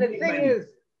 And the thing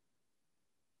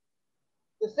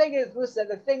is, Musa,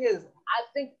 I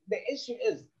think the issue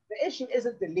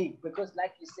isn't the league because,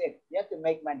 like you said, you have to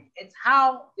make money. It's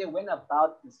how they went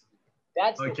about this.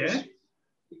 That's the issue.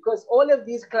 Because all of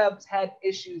these clubs had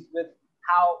issues with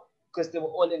because they were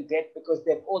all in debt because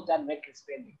they've all done reckless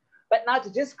spending. But now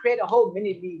to just create a whole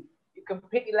mini league, you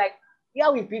completely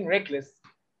we've been reckless,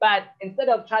 but instead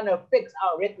of trying to fix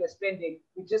our reckless spending,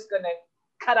 we're just gonna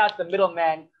cut out the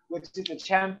middleman, which is the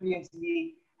Champions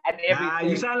League and everything.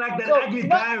 You sound like that ugly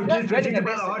guy who gets rejected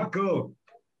by the hot girl.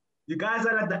 You guys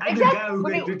are like the ugly guy who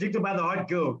gets rejected by the hot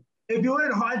girl. If you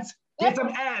want hot, get some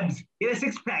abs, get a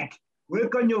six-pack,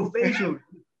 work on your facial,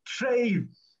 shave,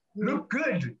 look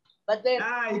good. But then,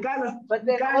 you guys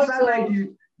sound like you're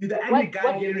the ugly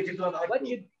guy getting rejected by the hot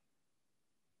girl.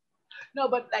 No,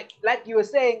 but like you were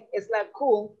saying, it's like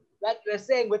cool. Like you're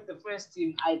saying with the first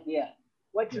team idea,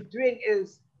 what you're doing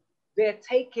is they're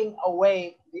taking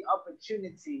away the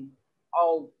opportunity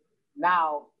of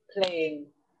now playing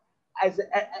as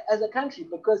a country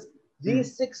because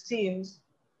these 6 teams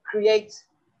create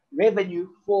revenue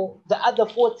for the other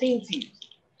 14 teams,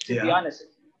 to be honest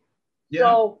with you.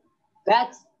 So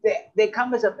they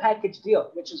come as a package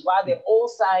deal, which is why they all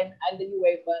sign under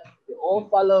UEFA. They all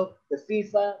follow the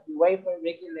FIFA, UEFA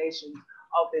regulations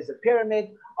of there's a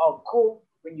pyramid of cool.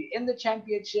 When you're in the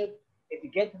championship, if you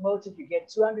get promoted, you get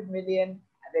 200 million.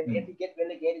 And then if you get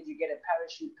relegated, you get a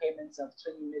parachute payments of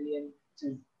 20 million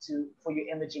for your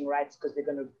imaging rights because they're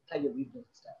going to play your replay and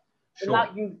stuff. So now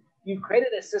you've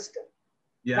created a system.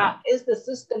 Now, is the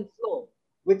system flawed?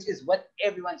 Which is what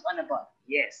everyone's on about.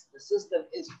 Yes, the system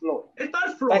is flawed. It's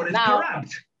not flawed, it's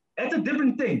corrupt. That's a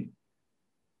different thing.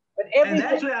 But and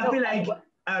that's where I feel like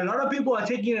a lot of people are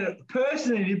taking it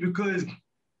personally because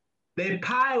their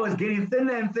pie was getting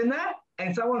thinner and thinner,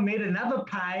 and someone made another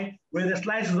pie where the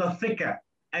slices are thicker.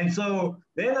 And so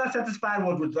they're not satisfied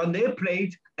with what's on their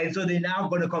plate, and so they're now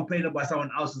going to complain about someone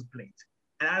else's plate.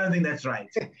 And I don't think that's right.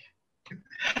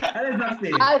 That is not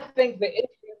fair. I think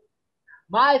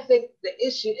the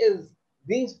issue is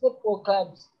these football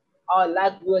clubs are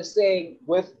like we were saying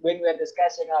when we were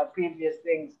discussing our previous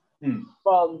things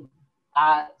from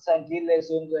Sandile,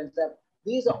 Zondi and stuff.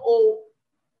 These are all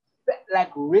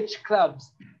like rich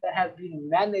clubs that have been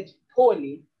managed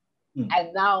poorly,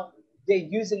 and now they're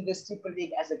using this Super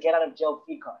League as a get out of jail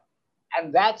free card.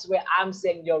 And that's where I'm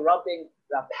saying you're robbing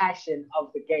the passion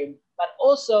of the game. But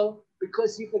also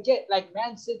because you forget, like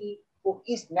Man City or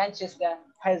East Manchester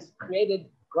has created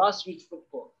grassroots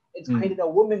football. It's created a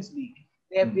women's league.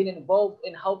 They have been involved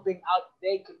in helping out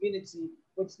their community,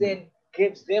 which then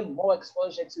gives them more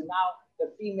exposure to now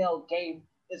the female game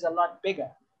is a lot bigger.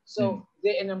 So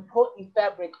they're an important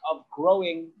fabric of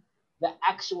growing the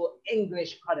actual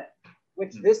English product,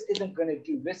 which this isn't going to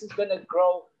do. This is going to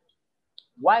grow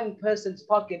one person's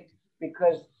pocket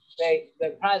because the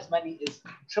prize money is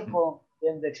triple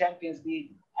in the Champions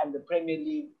League and the Premier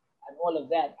League and all of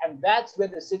that. And that's where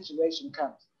the situation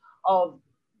comes of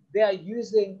they're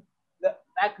using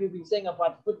like we've been saying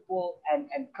about football and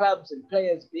clubs and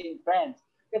players being brands.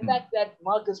 The fact that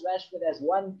Marcus Rashford as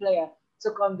one player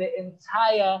took on the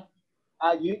entire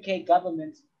UK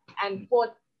government and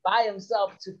fought by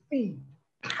himself to feed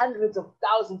hundreds of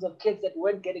thousands of kids that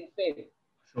weren't getting fed.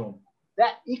 Sure.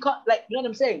 That he can't, like, you know what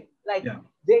I'm saying? Like,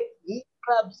 these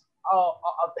clubs are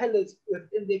pillars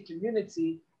within their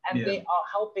community, and they are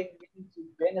helping them to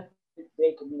benefit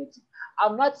their community.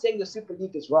 I'm not saying the Super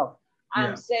League is wrong.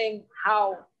 I'm saying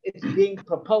how it's being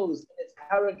proposed in its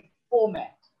current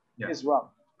format is wrong.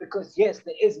 Because yes,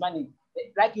 there is money.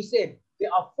 Like you said, there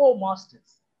are 4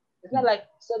 masters. It's not like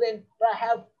so then I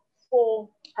have 4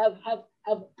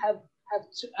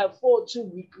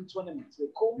 2-weekly tournaments. We're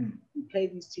cool. We play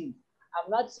these teams. I'm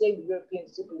not saying the European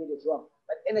Super League is wrong,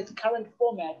 but in its current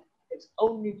format, it's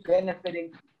only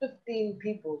benefiting 15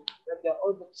 people when there are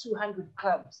over 200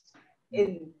 clubs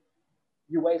in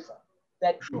UEFA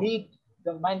that need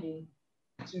the money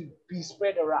to be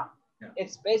spread around.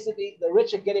 It's basically the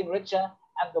rich are getting richer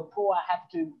and the poor have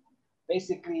to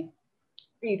basically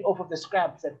feed off of the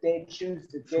scraps that they choose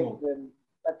to give them.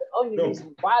 But the only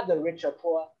reason why the rich are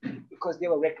poor because they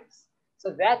were reckless.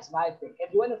 So that's my thing.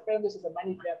 If you want to frame this as a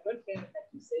money grab, don't frame it like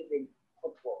you're saving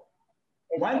football.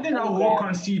 One thing I will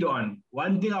concede on,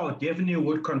 definitely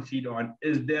would concede on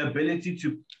is the ability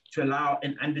to allow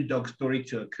an underdog story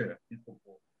to occur in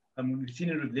football. We've seen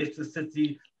it with Leicester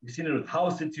City, we've seen it with Hull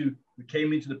City, who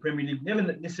came into the Premier League, never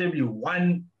necessarily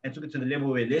won and took it to the level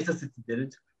where Leicester City did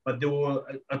it, but they were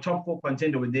a top 4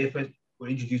 contender when they first were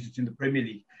introduced into the Premier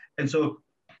League. And so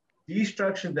these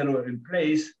structures that were in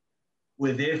place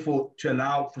were therefore to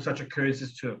allow for such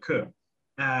occurrences to occur.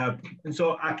 And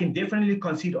so I can definitely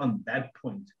concede on that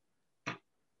point.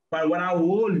 But what I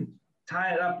will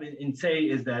tie it up and say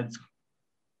is that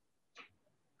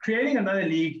creating another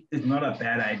league is not a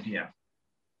bad idea.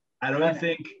 I don't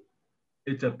think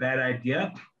it's a bad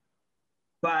idea.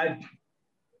 But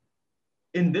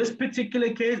in this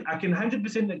particular case, I can 100%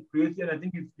 agree with you, and I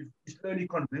think you've slowly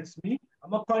convinced me. I'm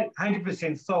not quite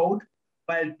 100% sold,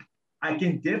 but I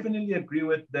can definitely agree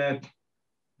with the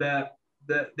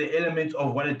elements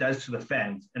of what it does to the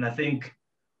fans. And I think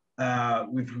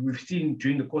we've seen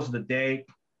during the course of the day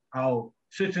how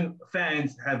certain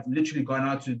fans have literally gone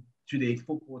out to their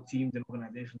football teams and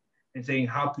organizations and saying,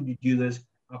 how could you do this?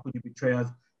 How could you betray us?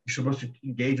 You're supposed to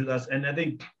engage with us. And I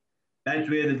think that's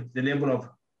where the level of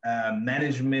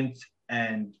management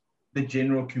and the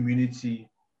general community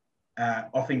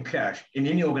often clash in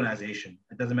any organization.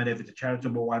 It doesn't matter if it's a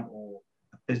charitable one or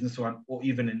a business one or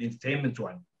even an entertainment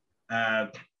one.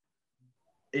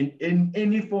 In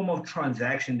any form of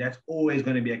transaction, that's always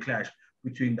going to be a clash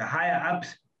between the higher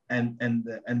ups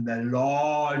the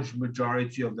large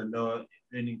majority of the lower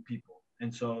earning people.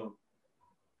 And so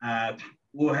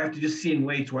we'll have to just see and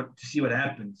wait to see what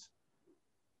happens.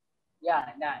 Yeah,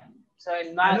 nah. So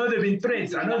I know there've been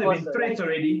threats. I know there've been threats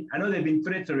already.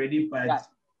 But yeah.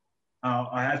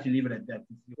 I have to leave it at that.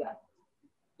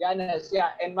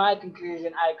 Yeah. In my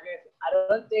conclusion, I agree. I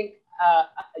don't think a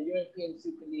European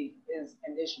Super League is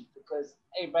an issue because,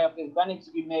 hey, bro, if there's money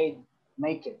to be made,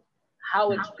 make it.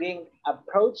 How it's being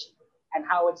approached and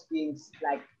how it's being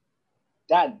like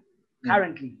done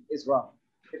currently is wrong.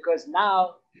 Because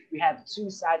now we have two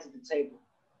sides of the table.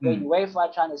 Where UEFA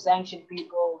are trying to sanction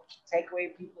people, take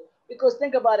away people. Because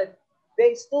think about it,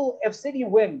 they still, if City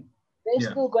win,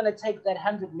 they're still gonna take that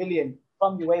 100 million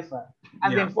from UEFA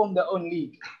and then form their own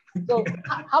league. So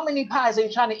how many pies are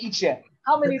you trying to eat here?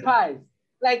 How many pies?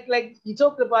 Like you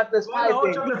talked about this pie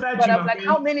thing, but I'm like,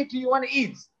 how many do you want to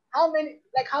eat? How many?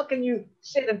 Like, how can you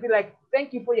sit and be like,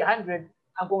 thank you for your 100,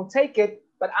 I'm gonna take it,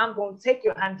 but I'm gonna take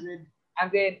your 100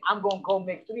 and then I'm gonna go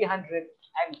make 300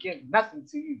 and give nothing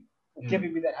to you for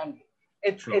giving me that 100.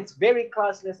 It's very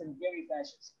classless and very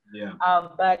fascist. Yeah.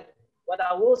 But what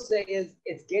I will say is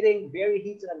it's getting very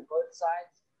heated on both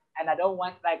sides, and I don't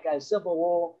want like a Civil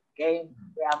War game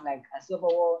where I'm like a Civil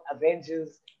War,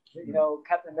 Avengers, you know,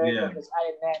 Captain America versus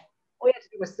Iron Man. All you have to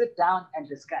do is sit down and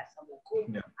discuss. I'm like, cool.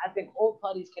 Yeah. I think all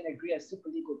parties can agree a Super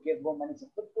League will give more money to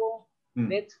football.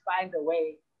 Let's find a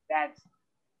way that,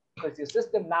 because your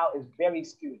system now is very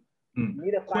skewed. You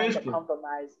need to find a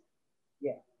compromise.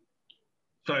 Yeah.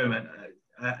 Sorry, man.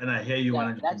 And I hear you.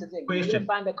 That's the thing. You need to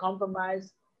find a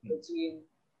compromise between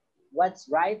what's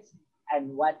right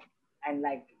and what, and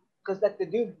like, because like the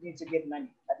dude needs to get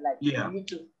money, but like you need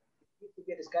to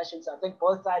get discussions. I think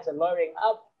both sides are lawyering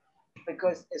up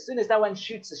because as soon as that one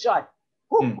shoots a shot,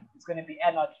 it's going to be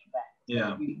anarchy back.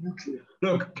 Yeah.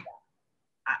 Look,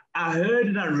 I heard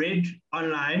and I read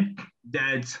online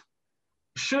that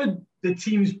should the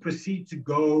teams proceed to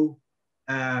go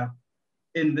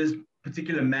in this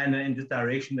particular manner, in this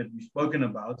direction that we've spoken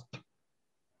about,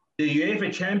 the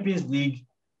UEFA Champions League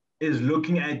is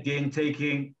looking at then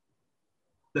taking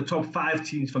the top 5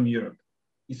 teams from Europe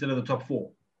instead of the top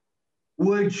 4,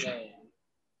 which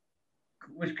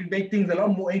could make things a lot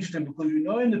more interesting because we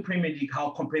know in the Premier League how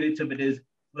competitive it is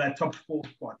for that top 4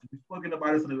 spot. We've spoken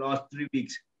about it for the last 3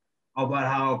 weeks about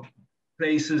how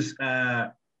places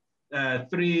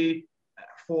 3,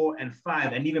 4, and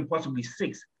 5, and even possibly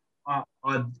 6 are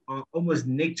almost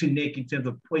neck to neck in terms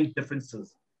of point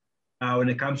differences when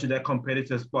it comes to that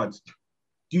competitive spots.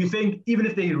 Do you think even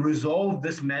if they resolve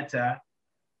this matter,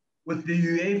 with the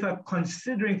UEFA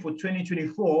considering for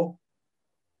 2024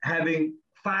 having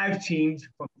 5 teams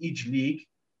from each league,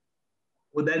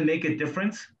 would that make a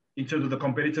difference in terms of the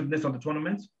competitiveness of the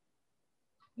tournament?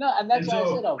 No, and that's why I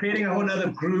said creating a whole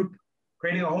nother group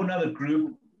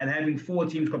and having 4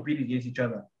 teams competing against each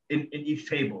other in each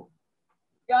table.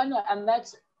 Yeah, no, and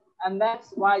that's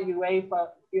why UEFA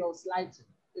feels slighted,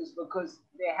 is because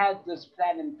they had this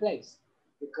plan in place,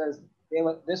 because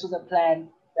this was a plan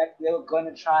that they were going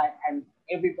to try, and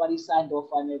everybody signed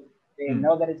off on it. They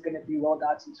know that it's going to be rolled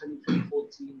out in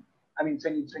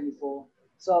 2024.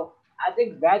 So I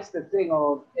think that's the thing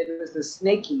of it was the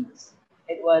snakiness.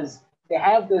 It was they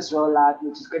have this rollout,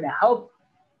 which is going to help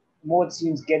more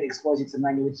teams get exposure to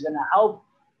money, which is going to help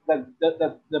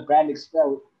the brand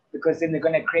explode, because then they're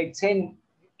going to create 10.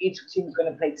 Each team is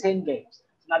going to play 10 games.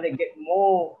 So now they get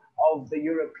more of the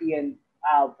European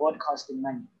broadcasting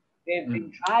money. They've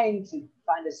been trying to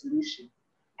find a solution,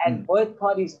 and both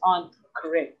parties aren't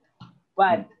correct.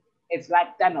 But it's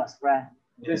like Thanos, bruh.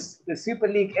 The Super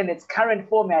League in its current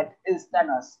format is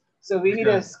Thanos. So we need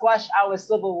to squash our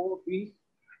Civil War beef,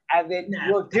 and then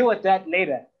we'll deal with that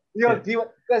later.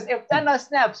 Because if Thanos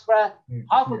snaps, bruh,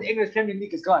 half of the English Premier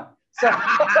League is gone. So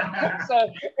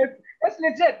it's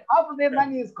legit. Half of their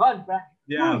money is gone, bruh.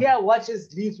 Who here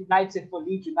watches Leeds United for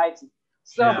Leeds United?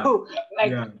 So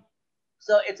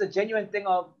so it's a genuine thing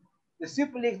of the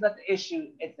Super League is not the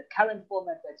issue. It's the current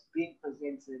format that's being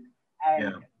presented,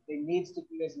 and there needs to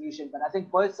be resolution. But I think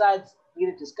both sides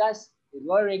need to discuss. They're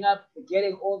lawyering up. They're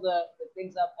getting all the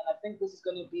things up, and I think this is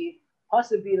going to be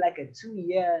possibly like a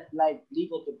 2-year like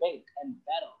legal debate and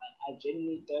battle. Like, I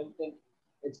genuinely don't think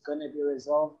it's going to be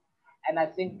resolved, and I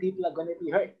think people are going to be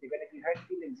hurt. They're going to be hurt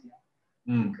feelings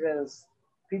here because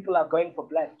people are going for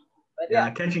blood.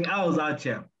 But catching owls out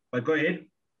here. But go ahead.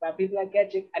 But people are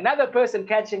catching. Another person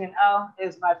catching an owl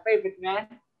is my favorite man,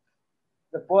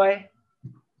 the boy,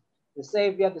 the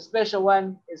savior, the special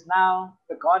one is now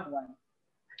the gone one.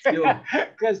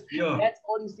 Because that's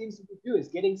all he seems to do is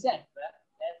getting set, bro.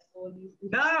 That's all these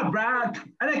people. Nah, bro.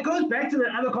 And it goes back to the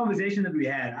other conversation that we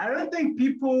had. I don't think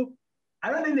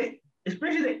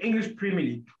especially the English Premier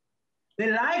League,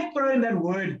 they like throwing that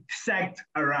word sacked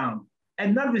around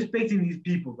and not respecting these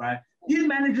people, right? These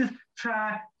managers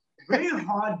try very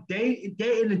hard day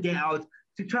in and day out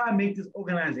to try and make this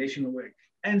organization work.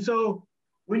 And so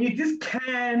when you just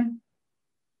can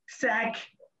sack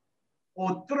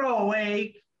or throw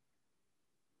away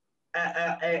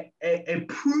a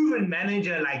proven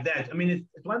manager like that, I mean,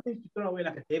 it's one thing to throw away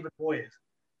like a David Moyes,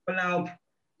 but now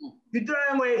you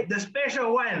throw away the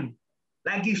special one,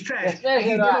 like he's trash, like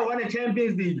he's never won a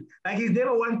Champions League, like he's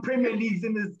never won Premier Leagues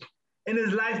in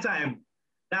his lifetime.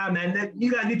 Nah, man,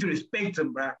 you guys need to respect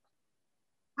him, bro.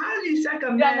 How do you sack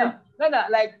a man?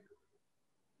 Like,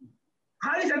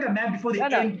 how do you sack a man before the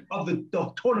end of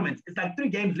the tournament? It's like 3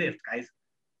 games left, guys.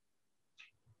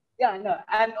 Yeah, no,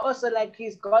 and also like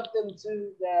he's got them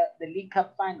to the League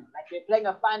Cup final. Like they're playing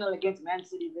a final against Man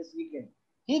City this weekend.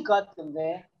 He got them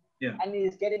there, and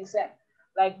he's getting sacked.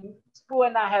 Like Spoo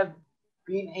and I have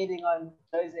been hating on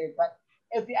Jose, but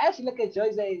if you actually look at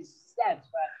Jose's stats,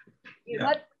 but he's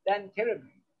not done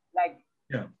terribly. Like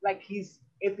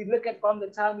if you look at from the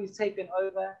time he's taken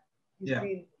over, he's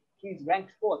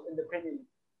ranked 4th in the Premier League,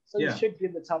 so he should be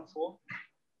in the top 4.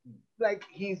 Like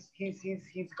he's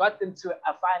got them to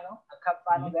a final, a cup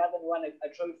final. They haven't won a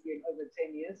trophy in over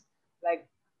 10 years. Like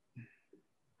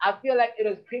I feel like it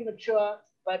was premature,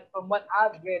 but from what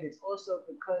I've read, it's also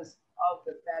because of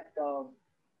the fact of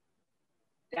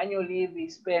Daniel Levy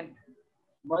spent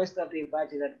most of the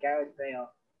budget at Gareth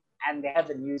Bale, and they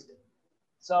haven't used it.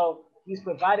 So he's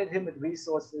provided him with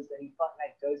resources that he felt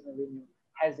like Jose Mourinho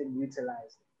hasn't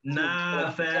utilized.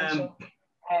 Nah, fam.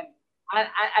 And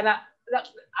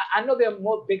I know there are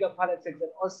more bigger politics,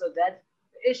 and also that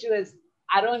the issue is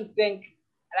I don't think,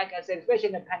 like I said, especially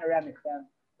in the panoramic fam,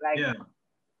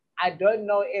 I don't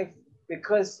know if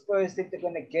because Spurs think they're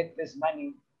going to get this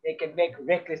money, they can make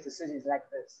reckless decisions like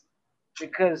this,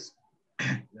 because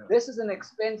this is an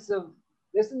expensive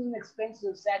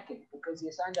sacking because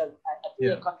he signed a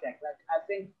 3-year contract. Like I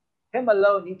think him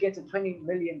alone, he gets a 20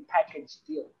 million package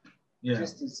deal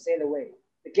just to sail away.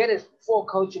 To get his 4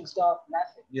 coaching staff,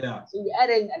 nothing. Yeah. So you're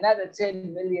adding another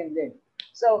 10 million then.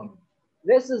 So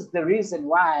this is the reason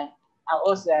why I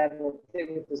also have a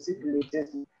thing with the Super League.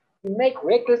 You make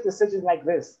reckless decisions like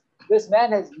this. This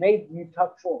man has made you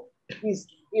top 4. He's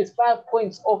 5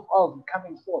 points off of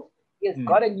coming 4th. He has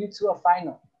gotten you to a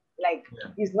final. Like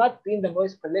he's not been the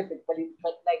most prolific, but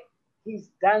he's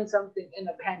done something in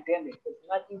a pandemic. It's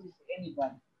not easy for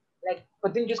anybody. Like,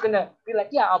 but then you're just gonna be like,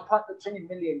 yeah, I'll part the 20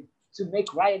 million to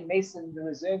make Ryan Mason, the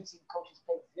reserve team coaches,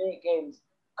 play 3 games,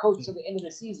 coach to the end of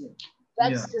the season.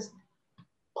 That's just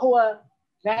poor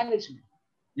management.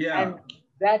 Yeah. And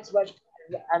that's why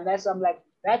I'm like,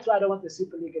 that's why I don't want the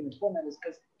Super League in the format, is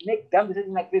because make dumb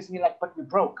decisions like this and you're like, but we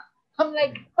broke. I'm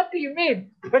like, what do you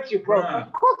mean? But you broke.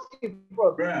 Of course you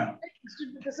broke.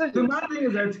 Stupid decisions. So my thing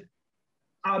is that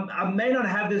I may not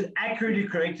have this accurately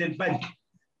corrected, but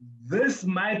this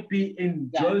might be in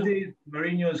Jose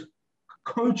Mourinho's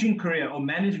coaching career or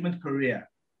management career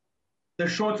the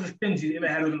shortest stint he's ever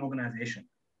had with an organization.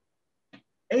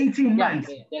 18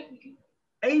 months.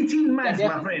 18 months,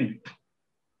 my friend.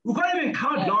 We can't even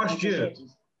count last year.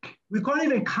 We can't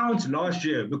even count last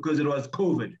year because it was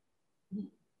COVID.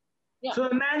 So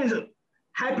the man is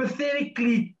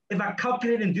hypothetically, if I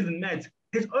calculate and do the math,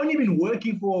 he's only been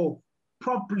working for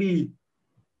probably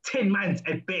 10 months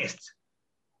at best.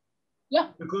 Yeah.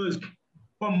 Because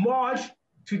from March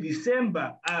to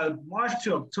December, March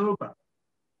to October,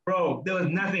 bro, there was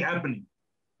nothing happening.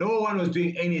 No one was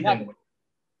doing anything.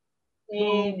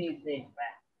 Anything,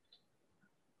 man.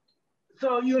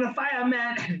 So you're gonna fire a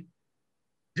man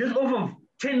just off of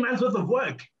 10 months worth of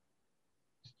work.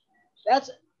 That's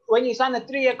when you sign a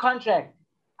 3-year contract.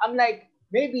 I'm like,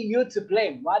 maybe you're to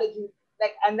blame. Why did you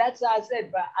like? And that's what I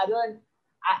said, but I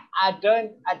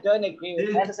don't agree with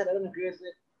it. As I said, I don't agree with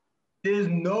it. There's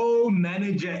no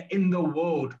manager in the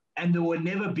world, and there will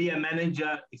never be a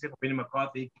manager, except for Benny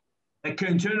McCarthy, that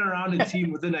can turn around a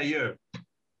team within a year.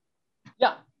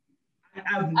 Yeah.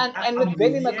 And with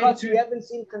Benny McCarthy, we haven't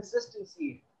seen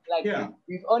consistency. Like,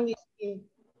 we've only seen,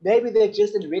 maybe they're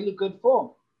just in really good form.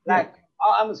 Like,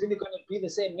 I'm really going to be the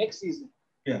same next season.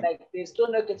 Like, there's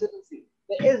still no consistency.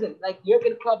 There isn't. Like,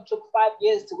 Jurgen Klopp took 5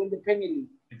 years to win the Premier League.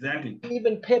 Exactly.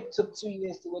 Even Pep took 2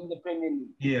 years to win the Premier League.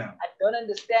 Yeah. I don't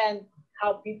understand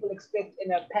how people expect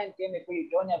in a pandemic where you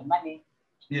don't have money.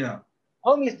 Yeah.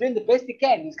 Homie's doing the best he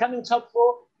can. He's coming top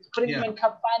 4. He's putting him in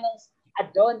cup finals. I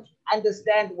don't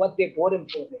understand what they bought him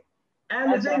for there.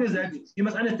 And the thing is that you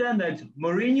must understand that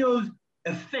Mourinho's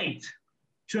effect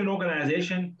to an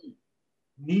organization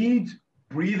needs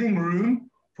breathing room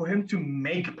for him to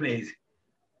make plays.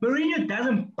 Mourinho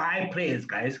doesn't buy players,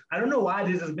 guys. I don't know why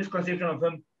there's this misconception of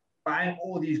him buying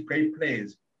all these great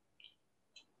players.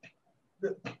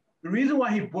 The reason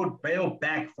why he brought Bale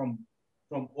back or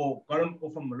got him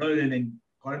from Malone and then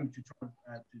got him to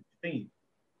thingy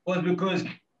was because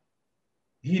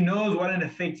he knows what an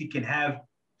effect he can have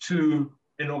to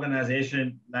an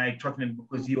organization like Tottenham,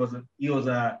 because he was an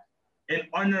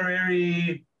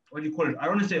honorary, what do you call it? I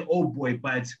don't want to say old boy,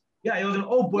 but yeah, he was an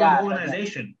old boy of the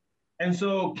organization. And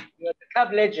so the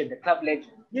club legend.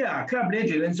 Yeah, club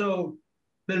legend. And so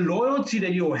the loyalty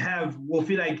that you'll have will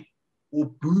feel like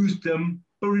will boost them.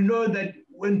 But we know that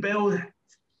when Bale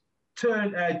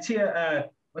turned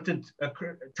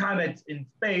time in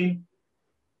Spain,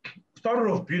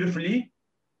 started off beautifully,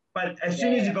 but as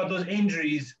soon as he got those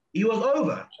injuries, he was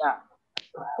over. Yeah.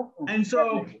 And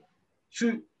so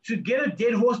to get a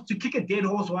dead horse, to kick a dead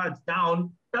horse while it's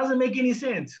down, doesn't make any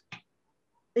sense.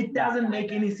 It doesn't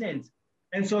make any sense.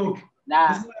 And so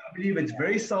this is why I believe it's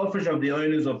very selfish of the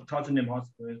owners of Tottenham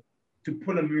Hotspur to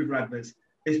pull a move like this,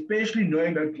 especially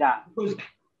knowing that because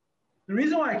the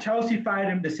reason why Chelsea fired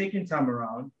him the second time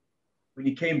around when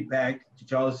he came back to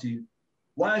Chelsea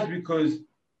was because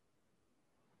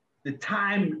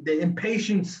the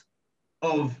impatience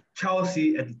of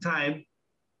Chelsea at the time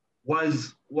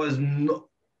was not.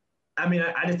 I mean,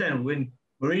 I understand when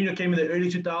Mourinho came in the early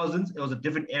 2000s, it was a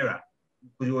different era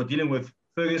because we were dealing with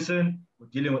Ferguson, we're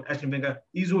dealing with Arsene Wenger.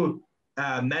 These were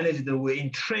managers that were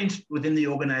entrenched within the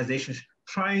organizations,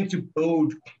 trying to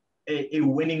build a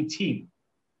winning team,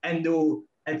 and they were,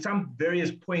 at some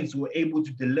various points were able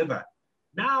to deliver.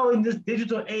 Now in this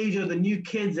digital age of the new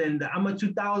kids and the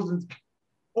 2000s,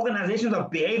 organizations are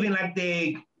behaving like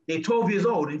they're 12 years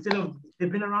old instead of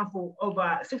they've been around for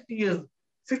over 60 years.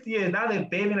 60 years, now they're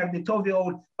behaving like they're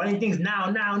 12-year-old, running things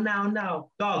now.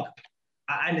 Dog,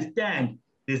 I understand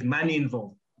there's money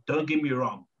involved. Don't get me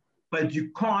wrong. But you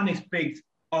can't expect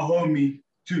a homie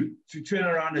to turn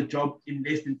around a job in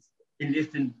less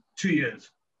than 2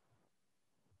 years.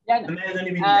 Yeah, no. The man's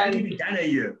only been done a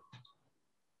year.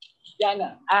 Yeah,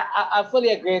 no, I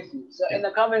fully agree with you. So in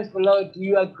the comments below, do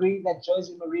you agree that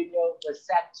Jose Mourinho was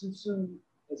sacked too soon?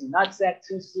 Was he not sacked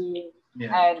too soon?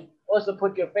 Yeah. And also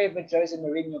put your favorite Jose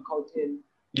Mourinho quote in.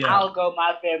 Yeah. I'll go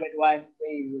my favorite one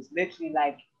where he was literally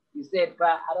like, he said,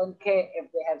 "But I don't care if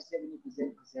they have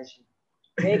 70% possession.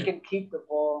 They can keep the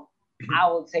ball. I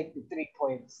will take the 3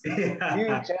 points." Yeah. You,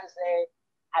 Jose,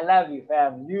 I love you,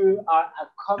 fam. You are a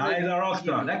comic. He's a rock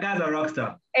star. That guy's a rock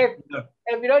star. If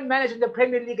you don't manage in the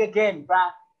Premier League again,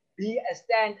 bruh, be a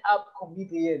stand-up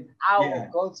comedian. I will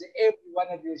go to every one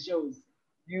of your shows.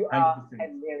 You are 100%.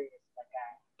 Hilarious, my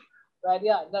guy. But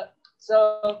yeah, no,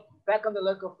 so back on the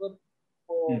local foot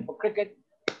for cricket,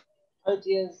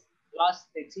 Proteas lost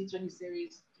the T20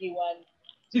 series 3-1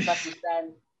 to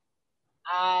Pakistan.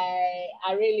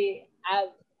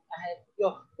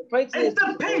 The Proteas. It's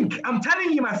the pink. I'm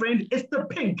telling you, my friend, it's the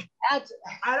pink.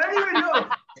 I don't even know.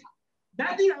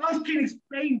 Nothing else can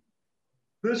explain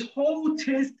this whole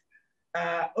test,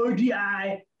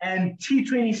 ODI and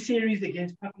T20 series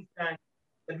against Pakistan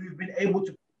that we've been able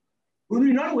to. When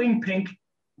we're not wearing pink,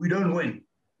 we don't win.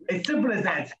 It's simple as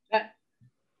that.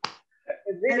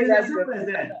 It's as simple as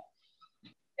that.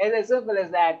 It's as simple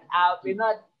as that. We're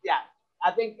not. Yeah,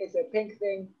 I think it's a pink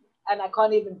thing, and I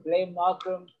can't even blame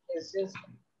Markram. It's just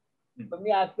for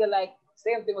me. I feel like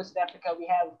same thing with South Africa. We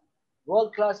have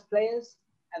world-class players,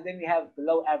 and then we have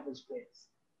below-average players,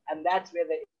 and that's where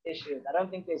the issue is. I don't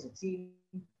think there's a team.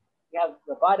 We have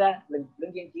Rabada,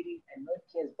 Lungengiri, and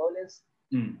Nokia as bowlers.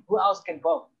 Who else can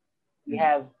bowl? We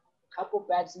have a couple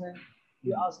batsmen.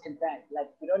 Who else can bat? Like,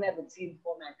 we don't have a team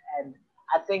format, and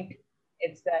I think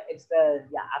it's the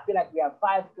I feel like we have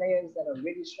 5 players that are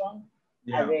really strong,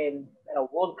 and then that are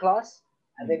world class,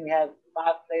 and then we have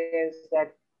 5 players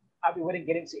that probably wouldn't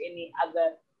get into any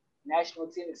other national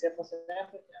team except for South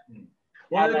Africa.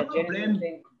 Well,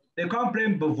 they can't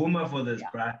blame Bavuma for this,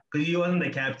 bruh, because he wasn't the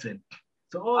captain.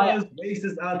 So all those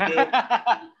racists out there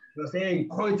were saying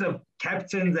quotes of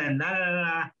captains and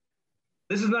nah.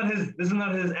 This is not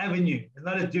his avenue. It's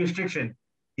not his jurisdiction.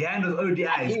 He handles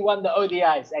ODIs. He won the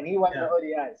ODIs, and he won the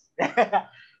ODIs.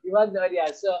 He won the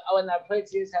ODIs. So when our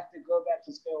Proteas have to go back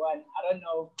to square one, I don't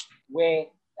know where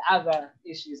the other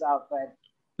issues are, but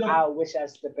I wish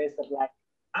us the best of luck.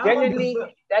 Generally,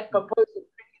 that proposal is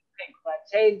pretty big, but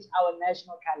change our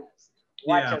national colors.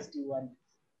 Watch us do one.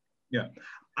 Yeah.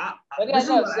 This is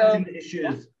what I think the issue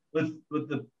is with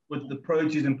the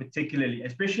Proteas in particularly,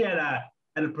 especially at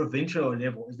a provincial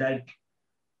level, is that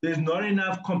there's not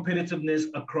enough competitiveness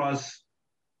across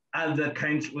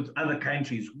with other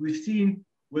countries. We've seen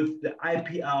with the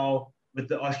IPL, with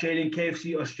the Australian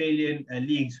KFC Australian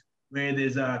leagues, where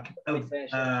there's a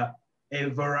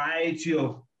variety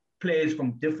of players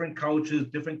from different cultures,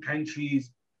 different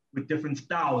countries, with different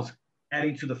styles,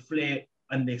 adding to the flair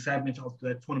and the excitement of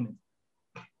the tournament.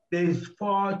 There's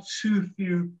far too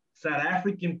few South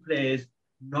African players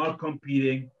not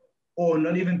competing or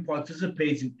not even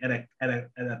participating at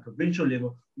a provincial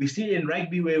level. We see in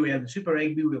rugby where we have the Super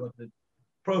Rugby, we've got the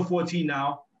Pro 14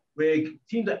 now, where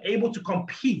teams are able to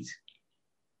compete,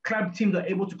 club teams are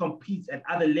able to compete at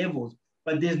other levels,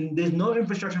 but there's no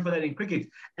infrastructure for that in cricket.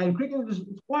 And cricket is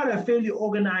quite a fairly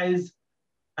organized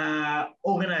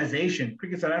organization.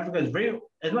 Cricket South Africa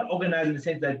is not organized in the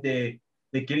sense that they're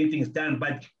getting things done,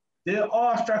 but there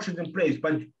are structures in place.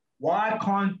 But why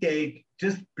can't they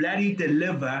just bloody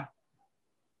deliver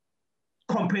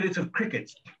competitive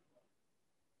cricket?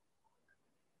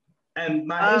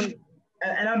 And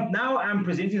I'm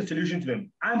presenting a solution to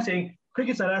them. I'm saying,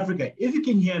 Cricket South Africa, if you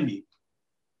can hear me,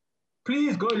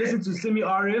 please go listen to Simi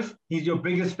Arif. He's your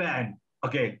biggest fan.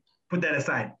 Okay, put that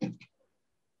aside.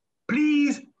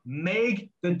 Please make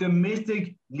the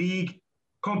domestic league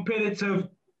competitive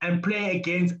and play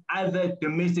against other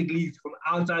domestic leagues from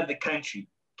outside the country.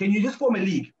 Can you just form a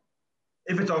league?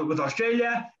 If it's with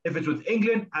Australia, if it's with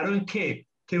England, I don't care.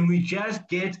 Can we just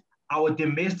get our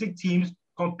domestic teams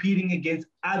competing against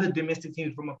other domestic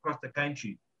teams from across the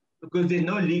country? Because there's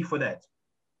no league for that,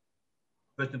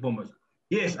 first and foremost.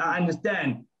 Yes, I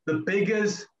understand the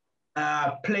biggest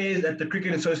players at the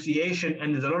Cricket Association,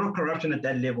 and there's a lot of corruption at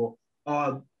that level,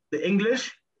 are the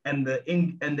English and the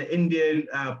Indian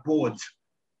boards,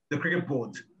 the cricket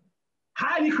boards.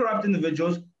 Highly corrupt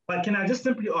individuals, but can I just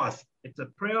simply ask, it's a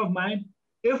prayer of mine,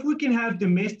 if we can have a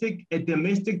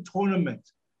domestic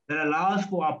tournament that allows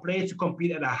for our players to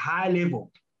compete at a high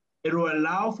level, it will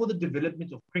allow for the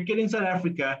development of cricket in South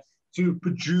Africa to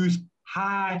produce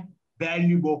high,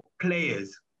 valuable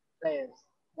players.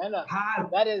 No.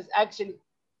 That is actually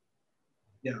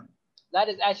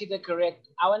the correct.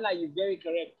 I want to lie, you're very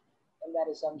correct in that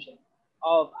assumption.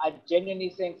 I genuinely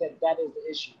think that is the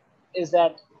issue, is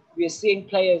that we're seeing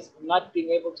players not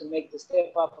being able to make the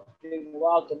step up of doing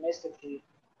well domestically.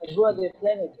 And who are they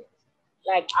playing against?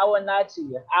 Like, I would lie to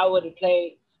you. I would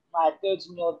play my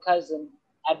 13-year-old cousin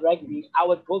at rugby. I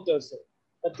would bulldoze it.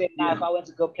 But then now, if I went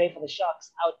to go play for the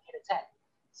Sharks, I would get attacked.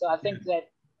 So I think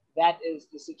that is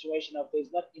the situation of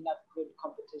there's not enough good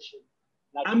competition.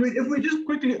 Like, I mean, if we just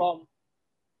quickly,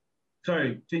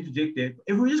 sorry to interject there.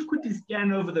 If we just quickly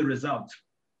scan over the results,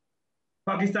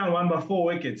 Pakistan won by 4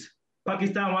 wickets.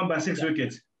 Pakistan won by 6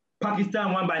 wickets.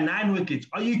 Pakistan won by 9 wickets.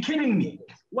 Are you kidding me?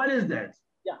 What is that?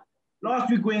 Yeah. Last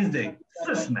week, Wednesday.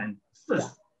 Sis, man. Sis.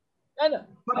 I know.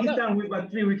 Pakistan won by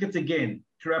 3 wickets again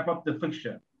to wrap up the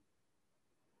fixture.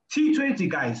 T20,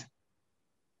 guys.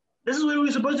 This is where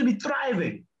we're supposed to be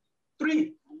thriving.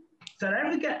 South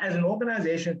Africa as an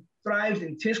organization thrives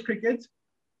in Test cricket.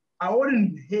 I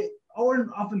wouldn't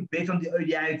often bet on the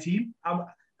ODI team.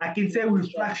 I can say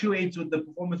we fluctuate with the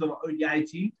performance of our ODI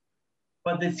team,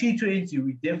 but the T20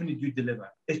 we definitely do deliver,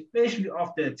 especially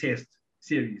after a Test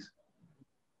series.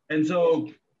 And so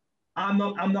I'm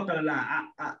not gonna lie.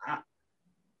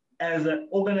 As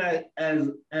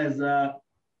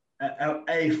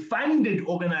a funded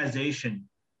organization,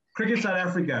 Cricket South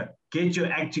Africa, get your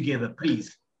act together,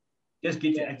 please. Just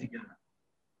get your act together.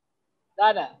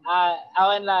 Nada,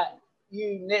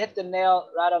 you hit the nail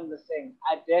right on the thing.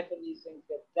 I definitely think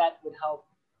that would help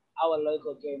our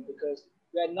local game, because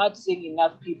we are not seeing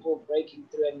enough people breaking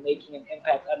through and making an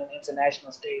impact on an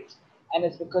international stage. And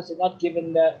it's because they're not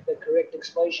given the correct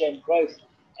exposure and growth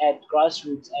at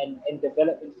grassroots and in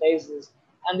development phases.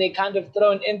 And they're kind of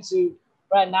thrown into,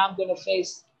 right now I'm going to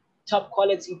face top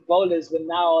quality bowlers when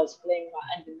now I was playing my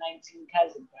under-19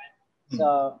 cousin, right?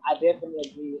 So I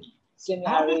definitely agree.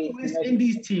 Half of the West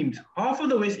Indies teams, half of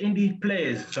the West Indies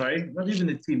players, sorry, not even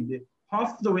the team,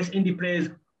 half of the West Indies players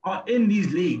are in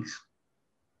these leagues.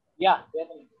 Yeah,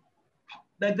 definitely.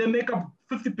 That they make up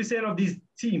 50% of these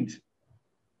teams.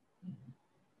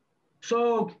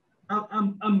 So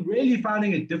I'm really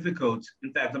finding it difficult.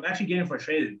 In fact, I'm actually getting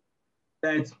frustrated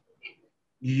that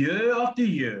year after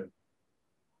year,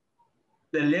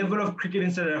 the level of cricket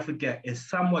in South Africa is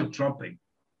somewhat dropping,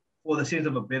 for the sense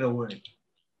of a better word.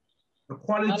 The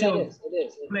quality of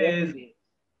players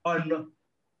are not.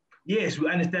 Yes, we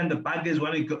understand the buggers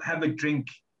want to go have a drink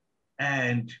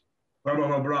and blah blah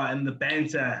blah blah, and the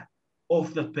banter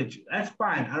off the pitch. That's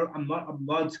fine. I'm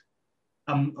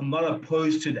not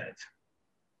opposed to that.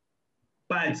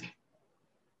 But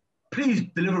please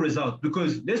deliver results,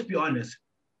 because let's be honest,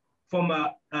 from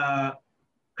a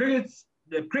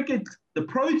the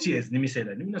Proteas, let me say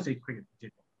that. Let me not say cricket.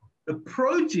 The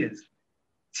Proteas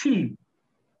team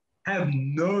have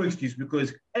no excuse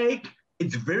because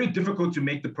it's very difficult to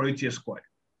make the Protea squad.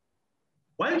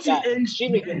 Once you're in,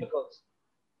 extremely difficult.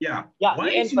 Yeah. You're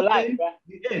in for life, bro.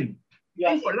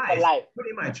 You're in for life,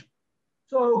 pretty much.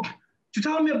 So to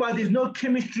tell me about there's no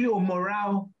chemistry or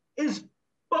morale is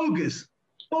bogus.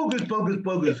 Bogus.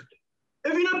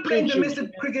 If you're not playing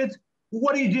domestic cricket,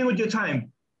 what are you doing with your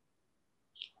time?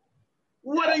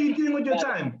 What are you doing with your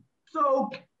time? So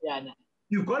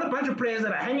you've got a bunch of players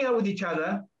that are hanging out with each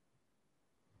other,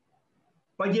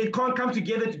 but yet can't come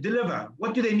together to deliver.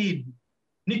 What do they need?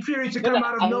 Nick Fury to come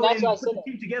out of nowhere and put the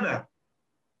team together.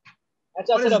 That's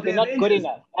why I said they're not good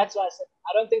enough. That's why I said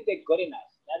I don't think they're good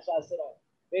enough. That's why I said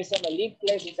there's some elite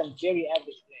players and some very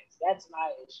average players. That's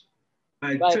my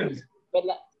issue. But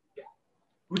like,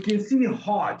 we can see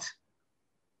Hart.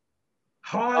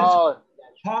 Hart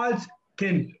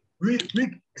can.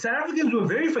 South Africans were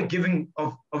very forgiving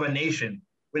of a nation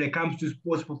when it comes to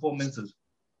sports performances.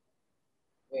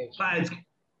 But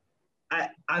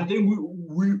I think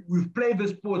we've played the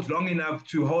sports long enough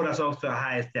to hold ourselves to a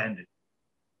higher standard,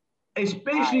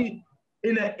 especially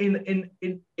in a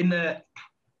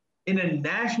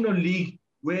national league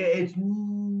where it's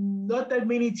not that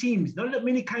many teams, not that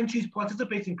many countries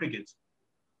participate in cricket.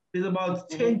 There's about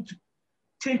 10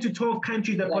 to 12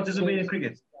 countries that participate in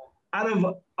cricket. Out of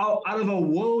a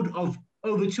world of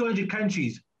over 200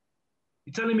 countries,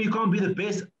 you're telling me you can't be the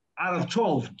best out of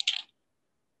 12?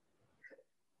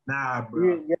 Nah,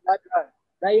 bro. You're not wrong.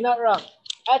 No, you're not wrong.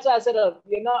 That's why I said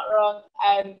you're not wrong,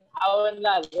 and I wouldn't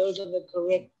lie. Those are the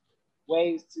correct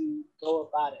ways to go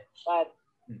about it. But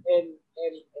in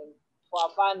for our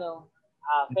final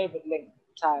favorite link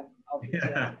time of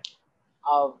the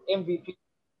of MVP,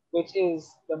 which is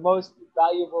the most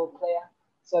valuable player.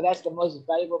 So that's the most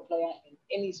valuable player in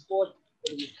any sport,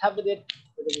 whether we've covered it,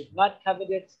 whether we've not covered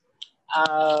it.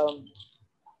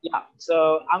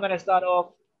 So I'm gonna start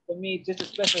off. For me, just a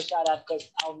special shout out because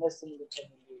I'll miss him in the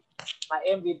Premier League. My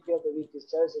MVP of the week is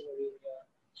Jose Mourinho.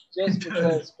 Just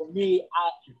because for me,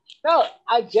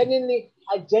 I genuinely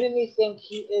think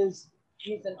he's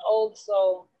an old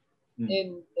soul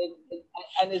and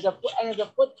is a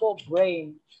football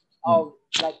brain of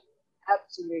like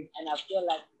absolute, and I feel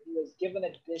like he was given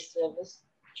a disservice,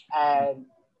 and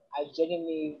I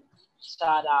genuinely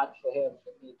shout out for him.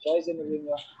 For me, Jose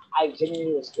Mourinho, I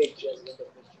genuinely respect you as an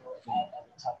individual at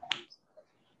the top.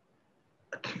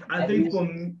 I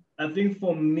think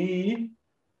for me,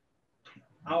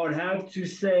 I would have to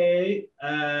say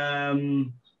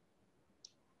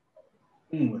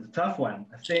it's a tough one.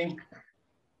 I think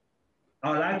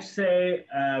I would like to say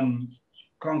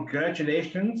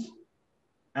congratulations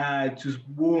to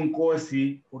Wu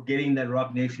Nkosi for getting that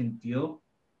Rock Nation deal.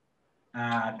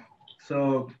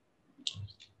 So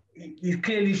he's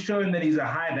clearly shown that he's a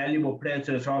high valuable player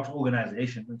to the Sharks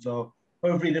organization. And so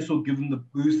hopefully this will give him the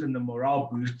boost and the morale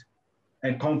boost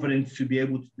and confidence to be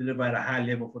able to deliver at a high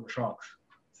level for the Sharks.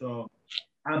 So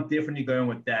I'm definitely going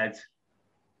with that.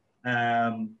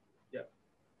 And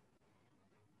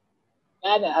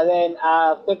then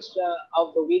fixture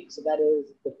of the week, so that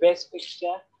is the best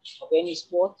fixture of any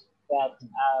sport that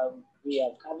we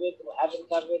have covered or haven't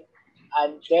covered.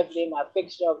 And definitely my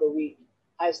fixture of the week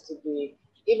has to be,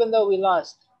 even though we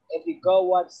lost, if you go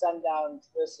watch Sundowns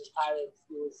versus Pirates,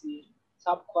 you will see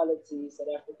top quality South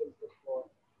African football.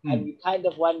 And you kind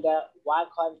of wonder, why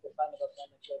can't the Bafana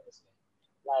Bafana play this way?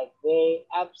 Like, they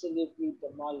absolutely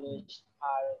demolished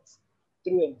Pirates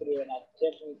through and through. And I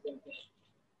definitely think that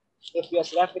if you're a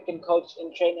South African coach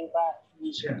in training,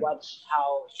 you should watch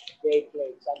how they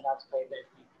played, Sundowns played that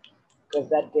game, because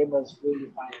that game was really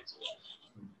fine to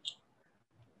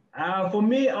watch. For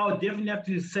me, I would definitely have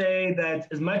to say that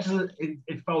as much as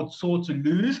it felt sore to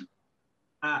lose,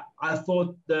 I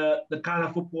thought the kind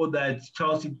of football that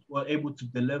Chelsea were able to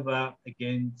deliver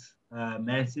against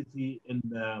Man City in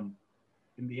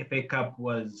the FA Cup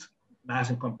was nice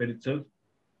and competitive.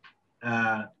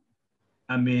 I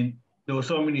mean, there were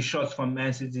so many shots from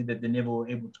Man City that they never were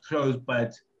able to close,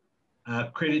 but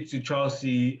credit to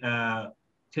Chelsea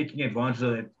taking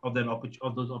advantage of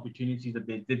those opportunities that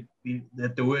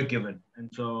they were given. And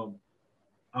so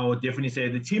I would definitely say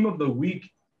the team of the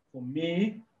week for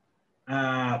me,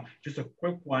 just a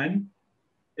quick one,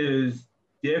 is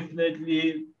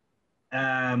definitely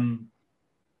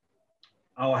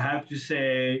I'll have to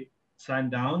say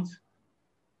Sundowns.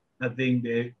 I think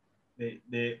they're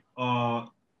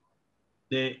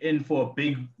in for a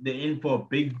big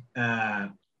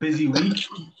busy week,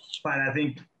 but I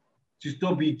think to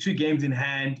still be 2 games in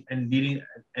hand and leading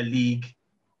a league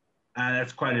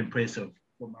That's quite impressive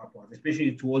for my part,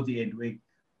 especially towards the end,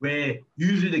 where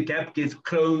usually the gap gets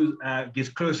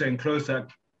closer and closer.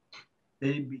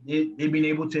 They've been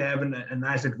able to have a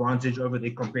nice advantage over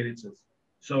their competitors.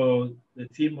 So the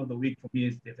team of the week for me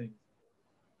is definitely.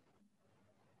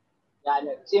 Yeah, and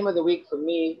the team of the week for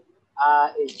me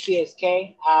is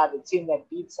CSK, the team that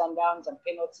beat Sundowns on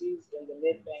penalties in the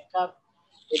Nedbank Cup.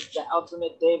 It's the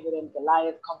ultimate David and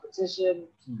Goliath competition.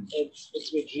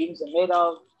 It's where dreams are made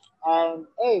of. And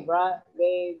hey, bruh,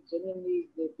 they genuinely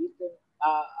beat them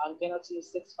on penalties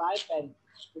 6-5. And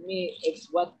for me, it's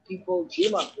what people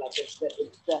dream of. Like it's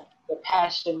the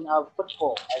passion of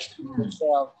football, as people would say,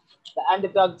 of the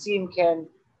underdog team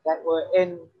that were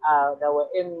in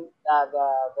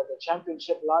the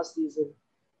championship last season.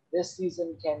 This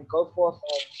season can go forth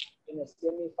and in a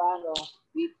semi-final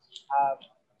beat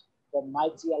the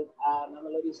mighty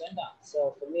Mamelodi Sundowns.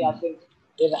 So for me, I think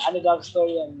they're the underdog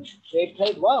story, and they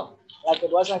played well. Like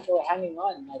it wasn't like they were hanging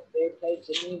on. Like they played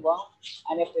genuinely well,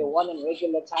 and if they won in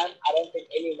regular time, I don't think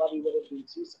anybody would have been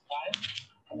too surprised.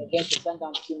 And against the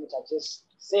Sundowns team, which I just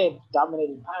said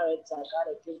dominated Pirates, I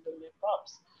gotta give them their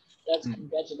props. That's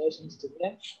congratulations to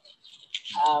them.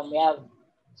 We have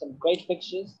some great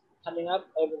fixtures coming up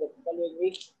over the following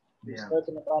weeks. We've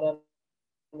spoken about them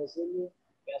in the Zulu.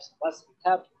 We have some Varsity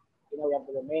Cup. We have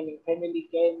the remaining Premier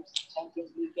League games,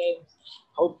 Champions League games.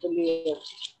 Hopefully,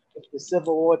 if the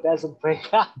Civil War doesn't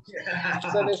break out.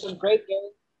 So there's some great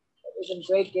games. There's some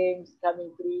great games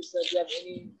coming through. So do you have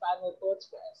any final thoughts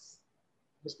for us,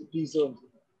 Mr. P. Zondi?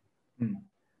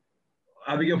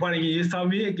 I beg your pardon, you just tell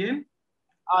me again?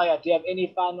 Oh yeah, do you have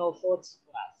any final thoughts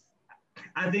for us?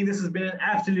 I think this has been an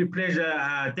absolute pleasure.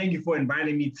 Thank you for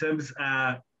inviting me, Tibbs.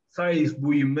 Sorry,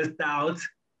 you missed out.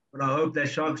 But I hope that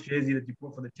Sharks jersey that you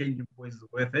bought for the Changing Boys is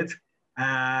worth it.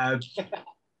 Yeah,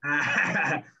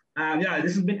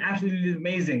 this has been absolutely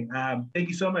amazing. Thank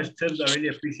you so much, Tibbs. I really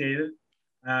appreciate it.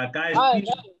 Guys,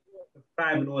 please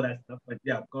subscribe and all that stuff. But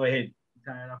yeah, go ahead.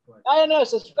 I know,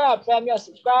 subscribe, fam. Yeah,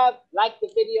 subscribe, like the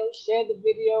video, share the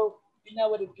video. You know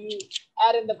what to do.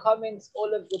 Add in the comments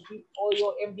all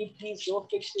your MVPs, your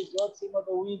fixtures, your team of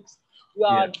the weeks. We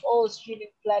are on all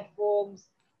streaming platforms.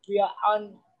 We are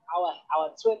on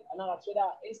our Twitter,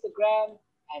 Instagram,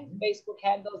 and Facebook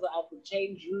handles are at the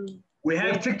Change Room. We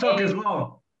have TikTok as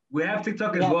well. We have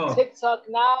TikTok as well. TikTok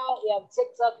now. We have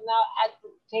TikTok now at the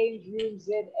Change Room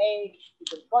ZA. You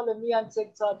can follow me on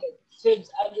TikTok at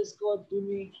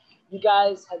Tibbs_Dumi. You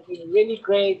guys have been really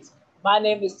great. My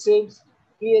name is Tibbs.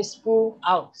 He is Spoo.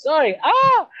 Oh, sorry.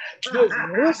 There's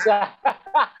Musa.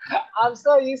 I'm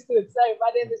so used to it. Sorry,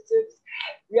 my name is Tibbs.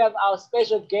 We have our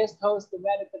special guest host, the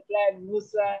man at the plan,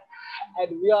 Musa,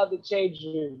 and we are the Change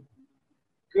Room.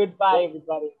 Goodbye,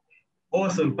 everybody.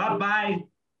 Awesome. Bye-bye.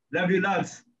 Love you,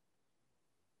 loves.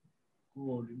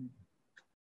 Cool.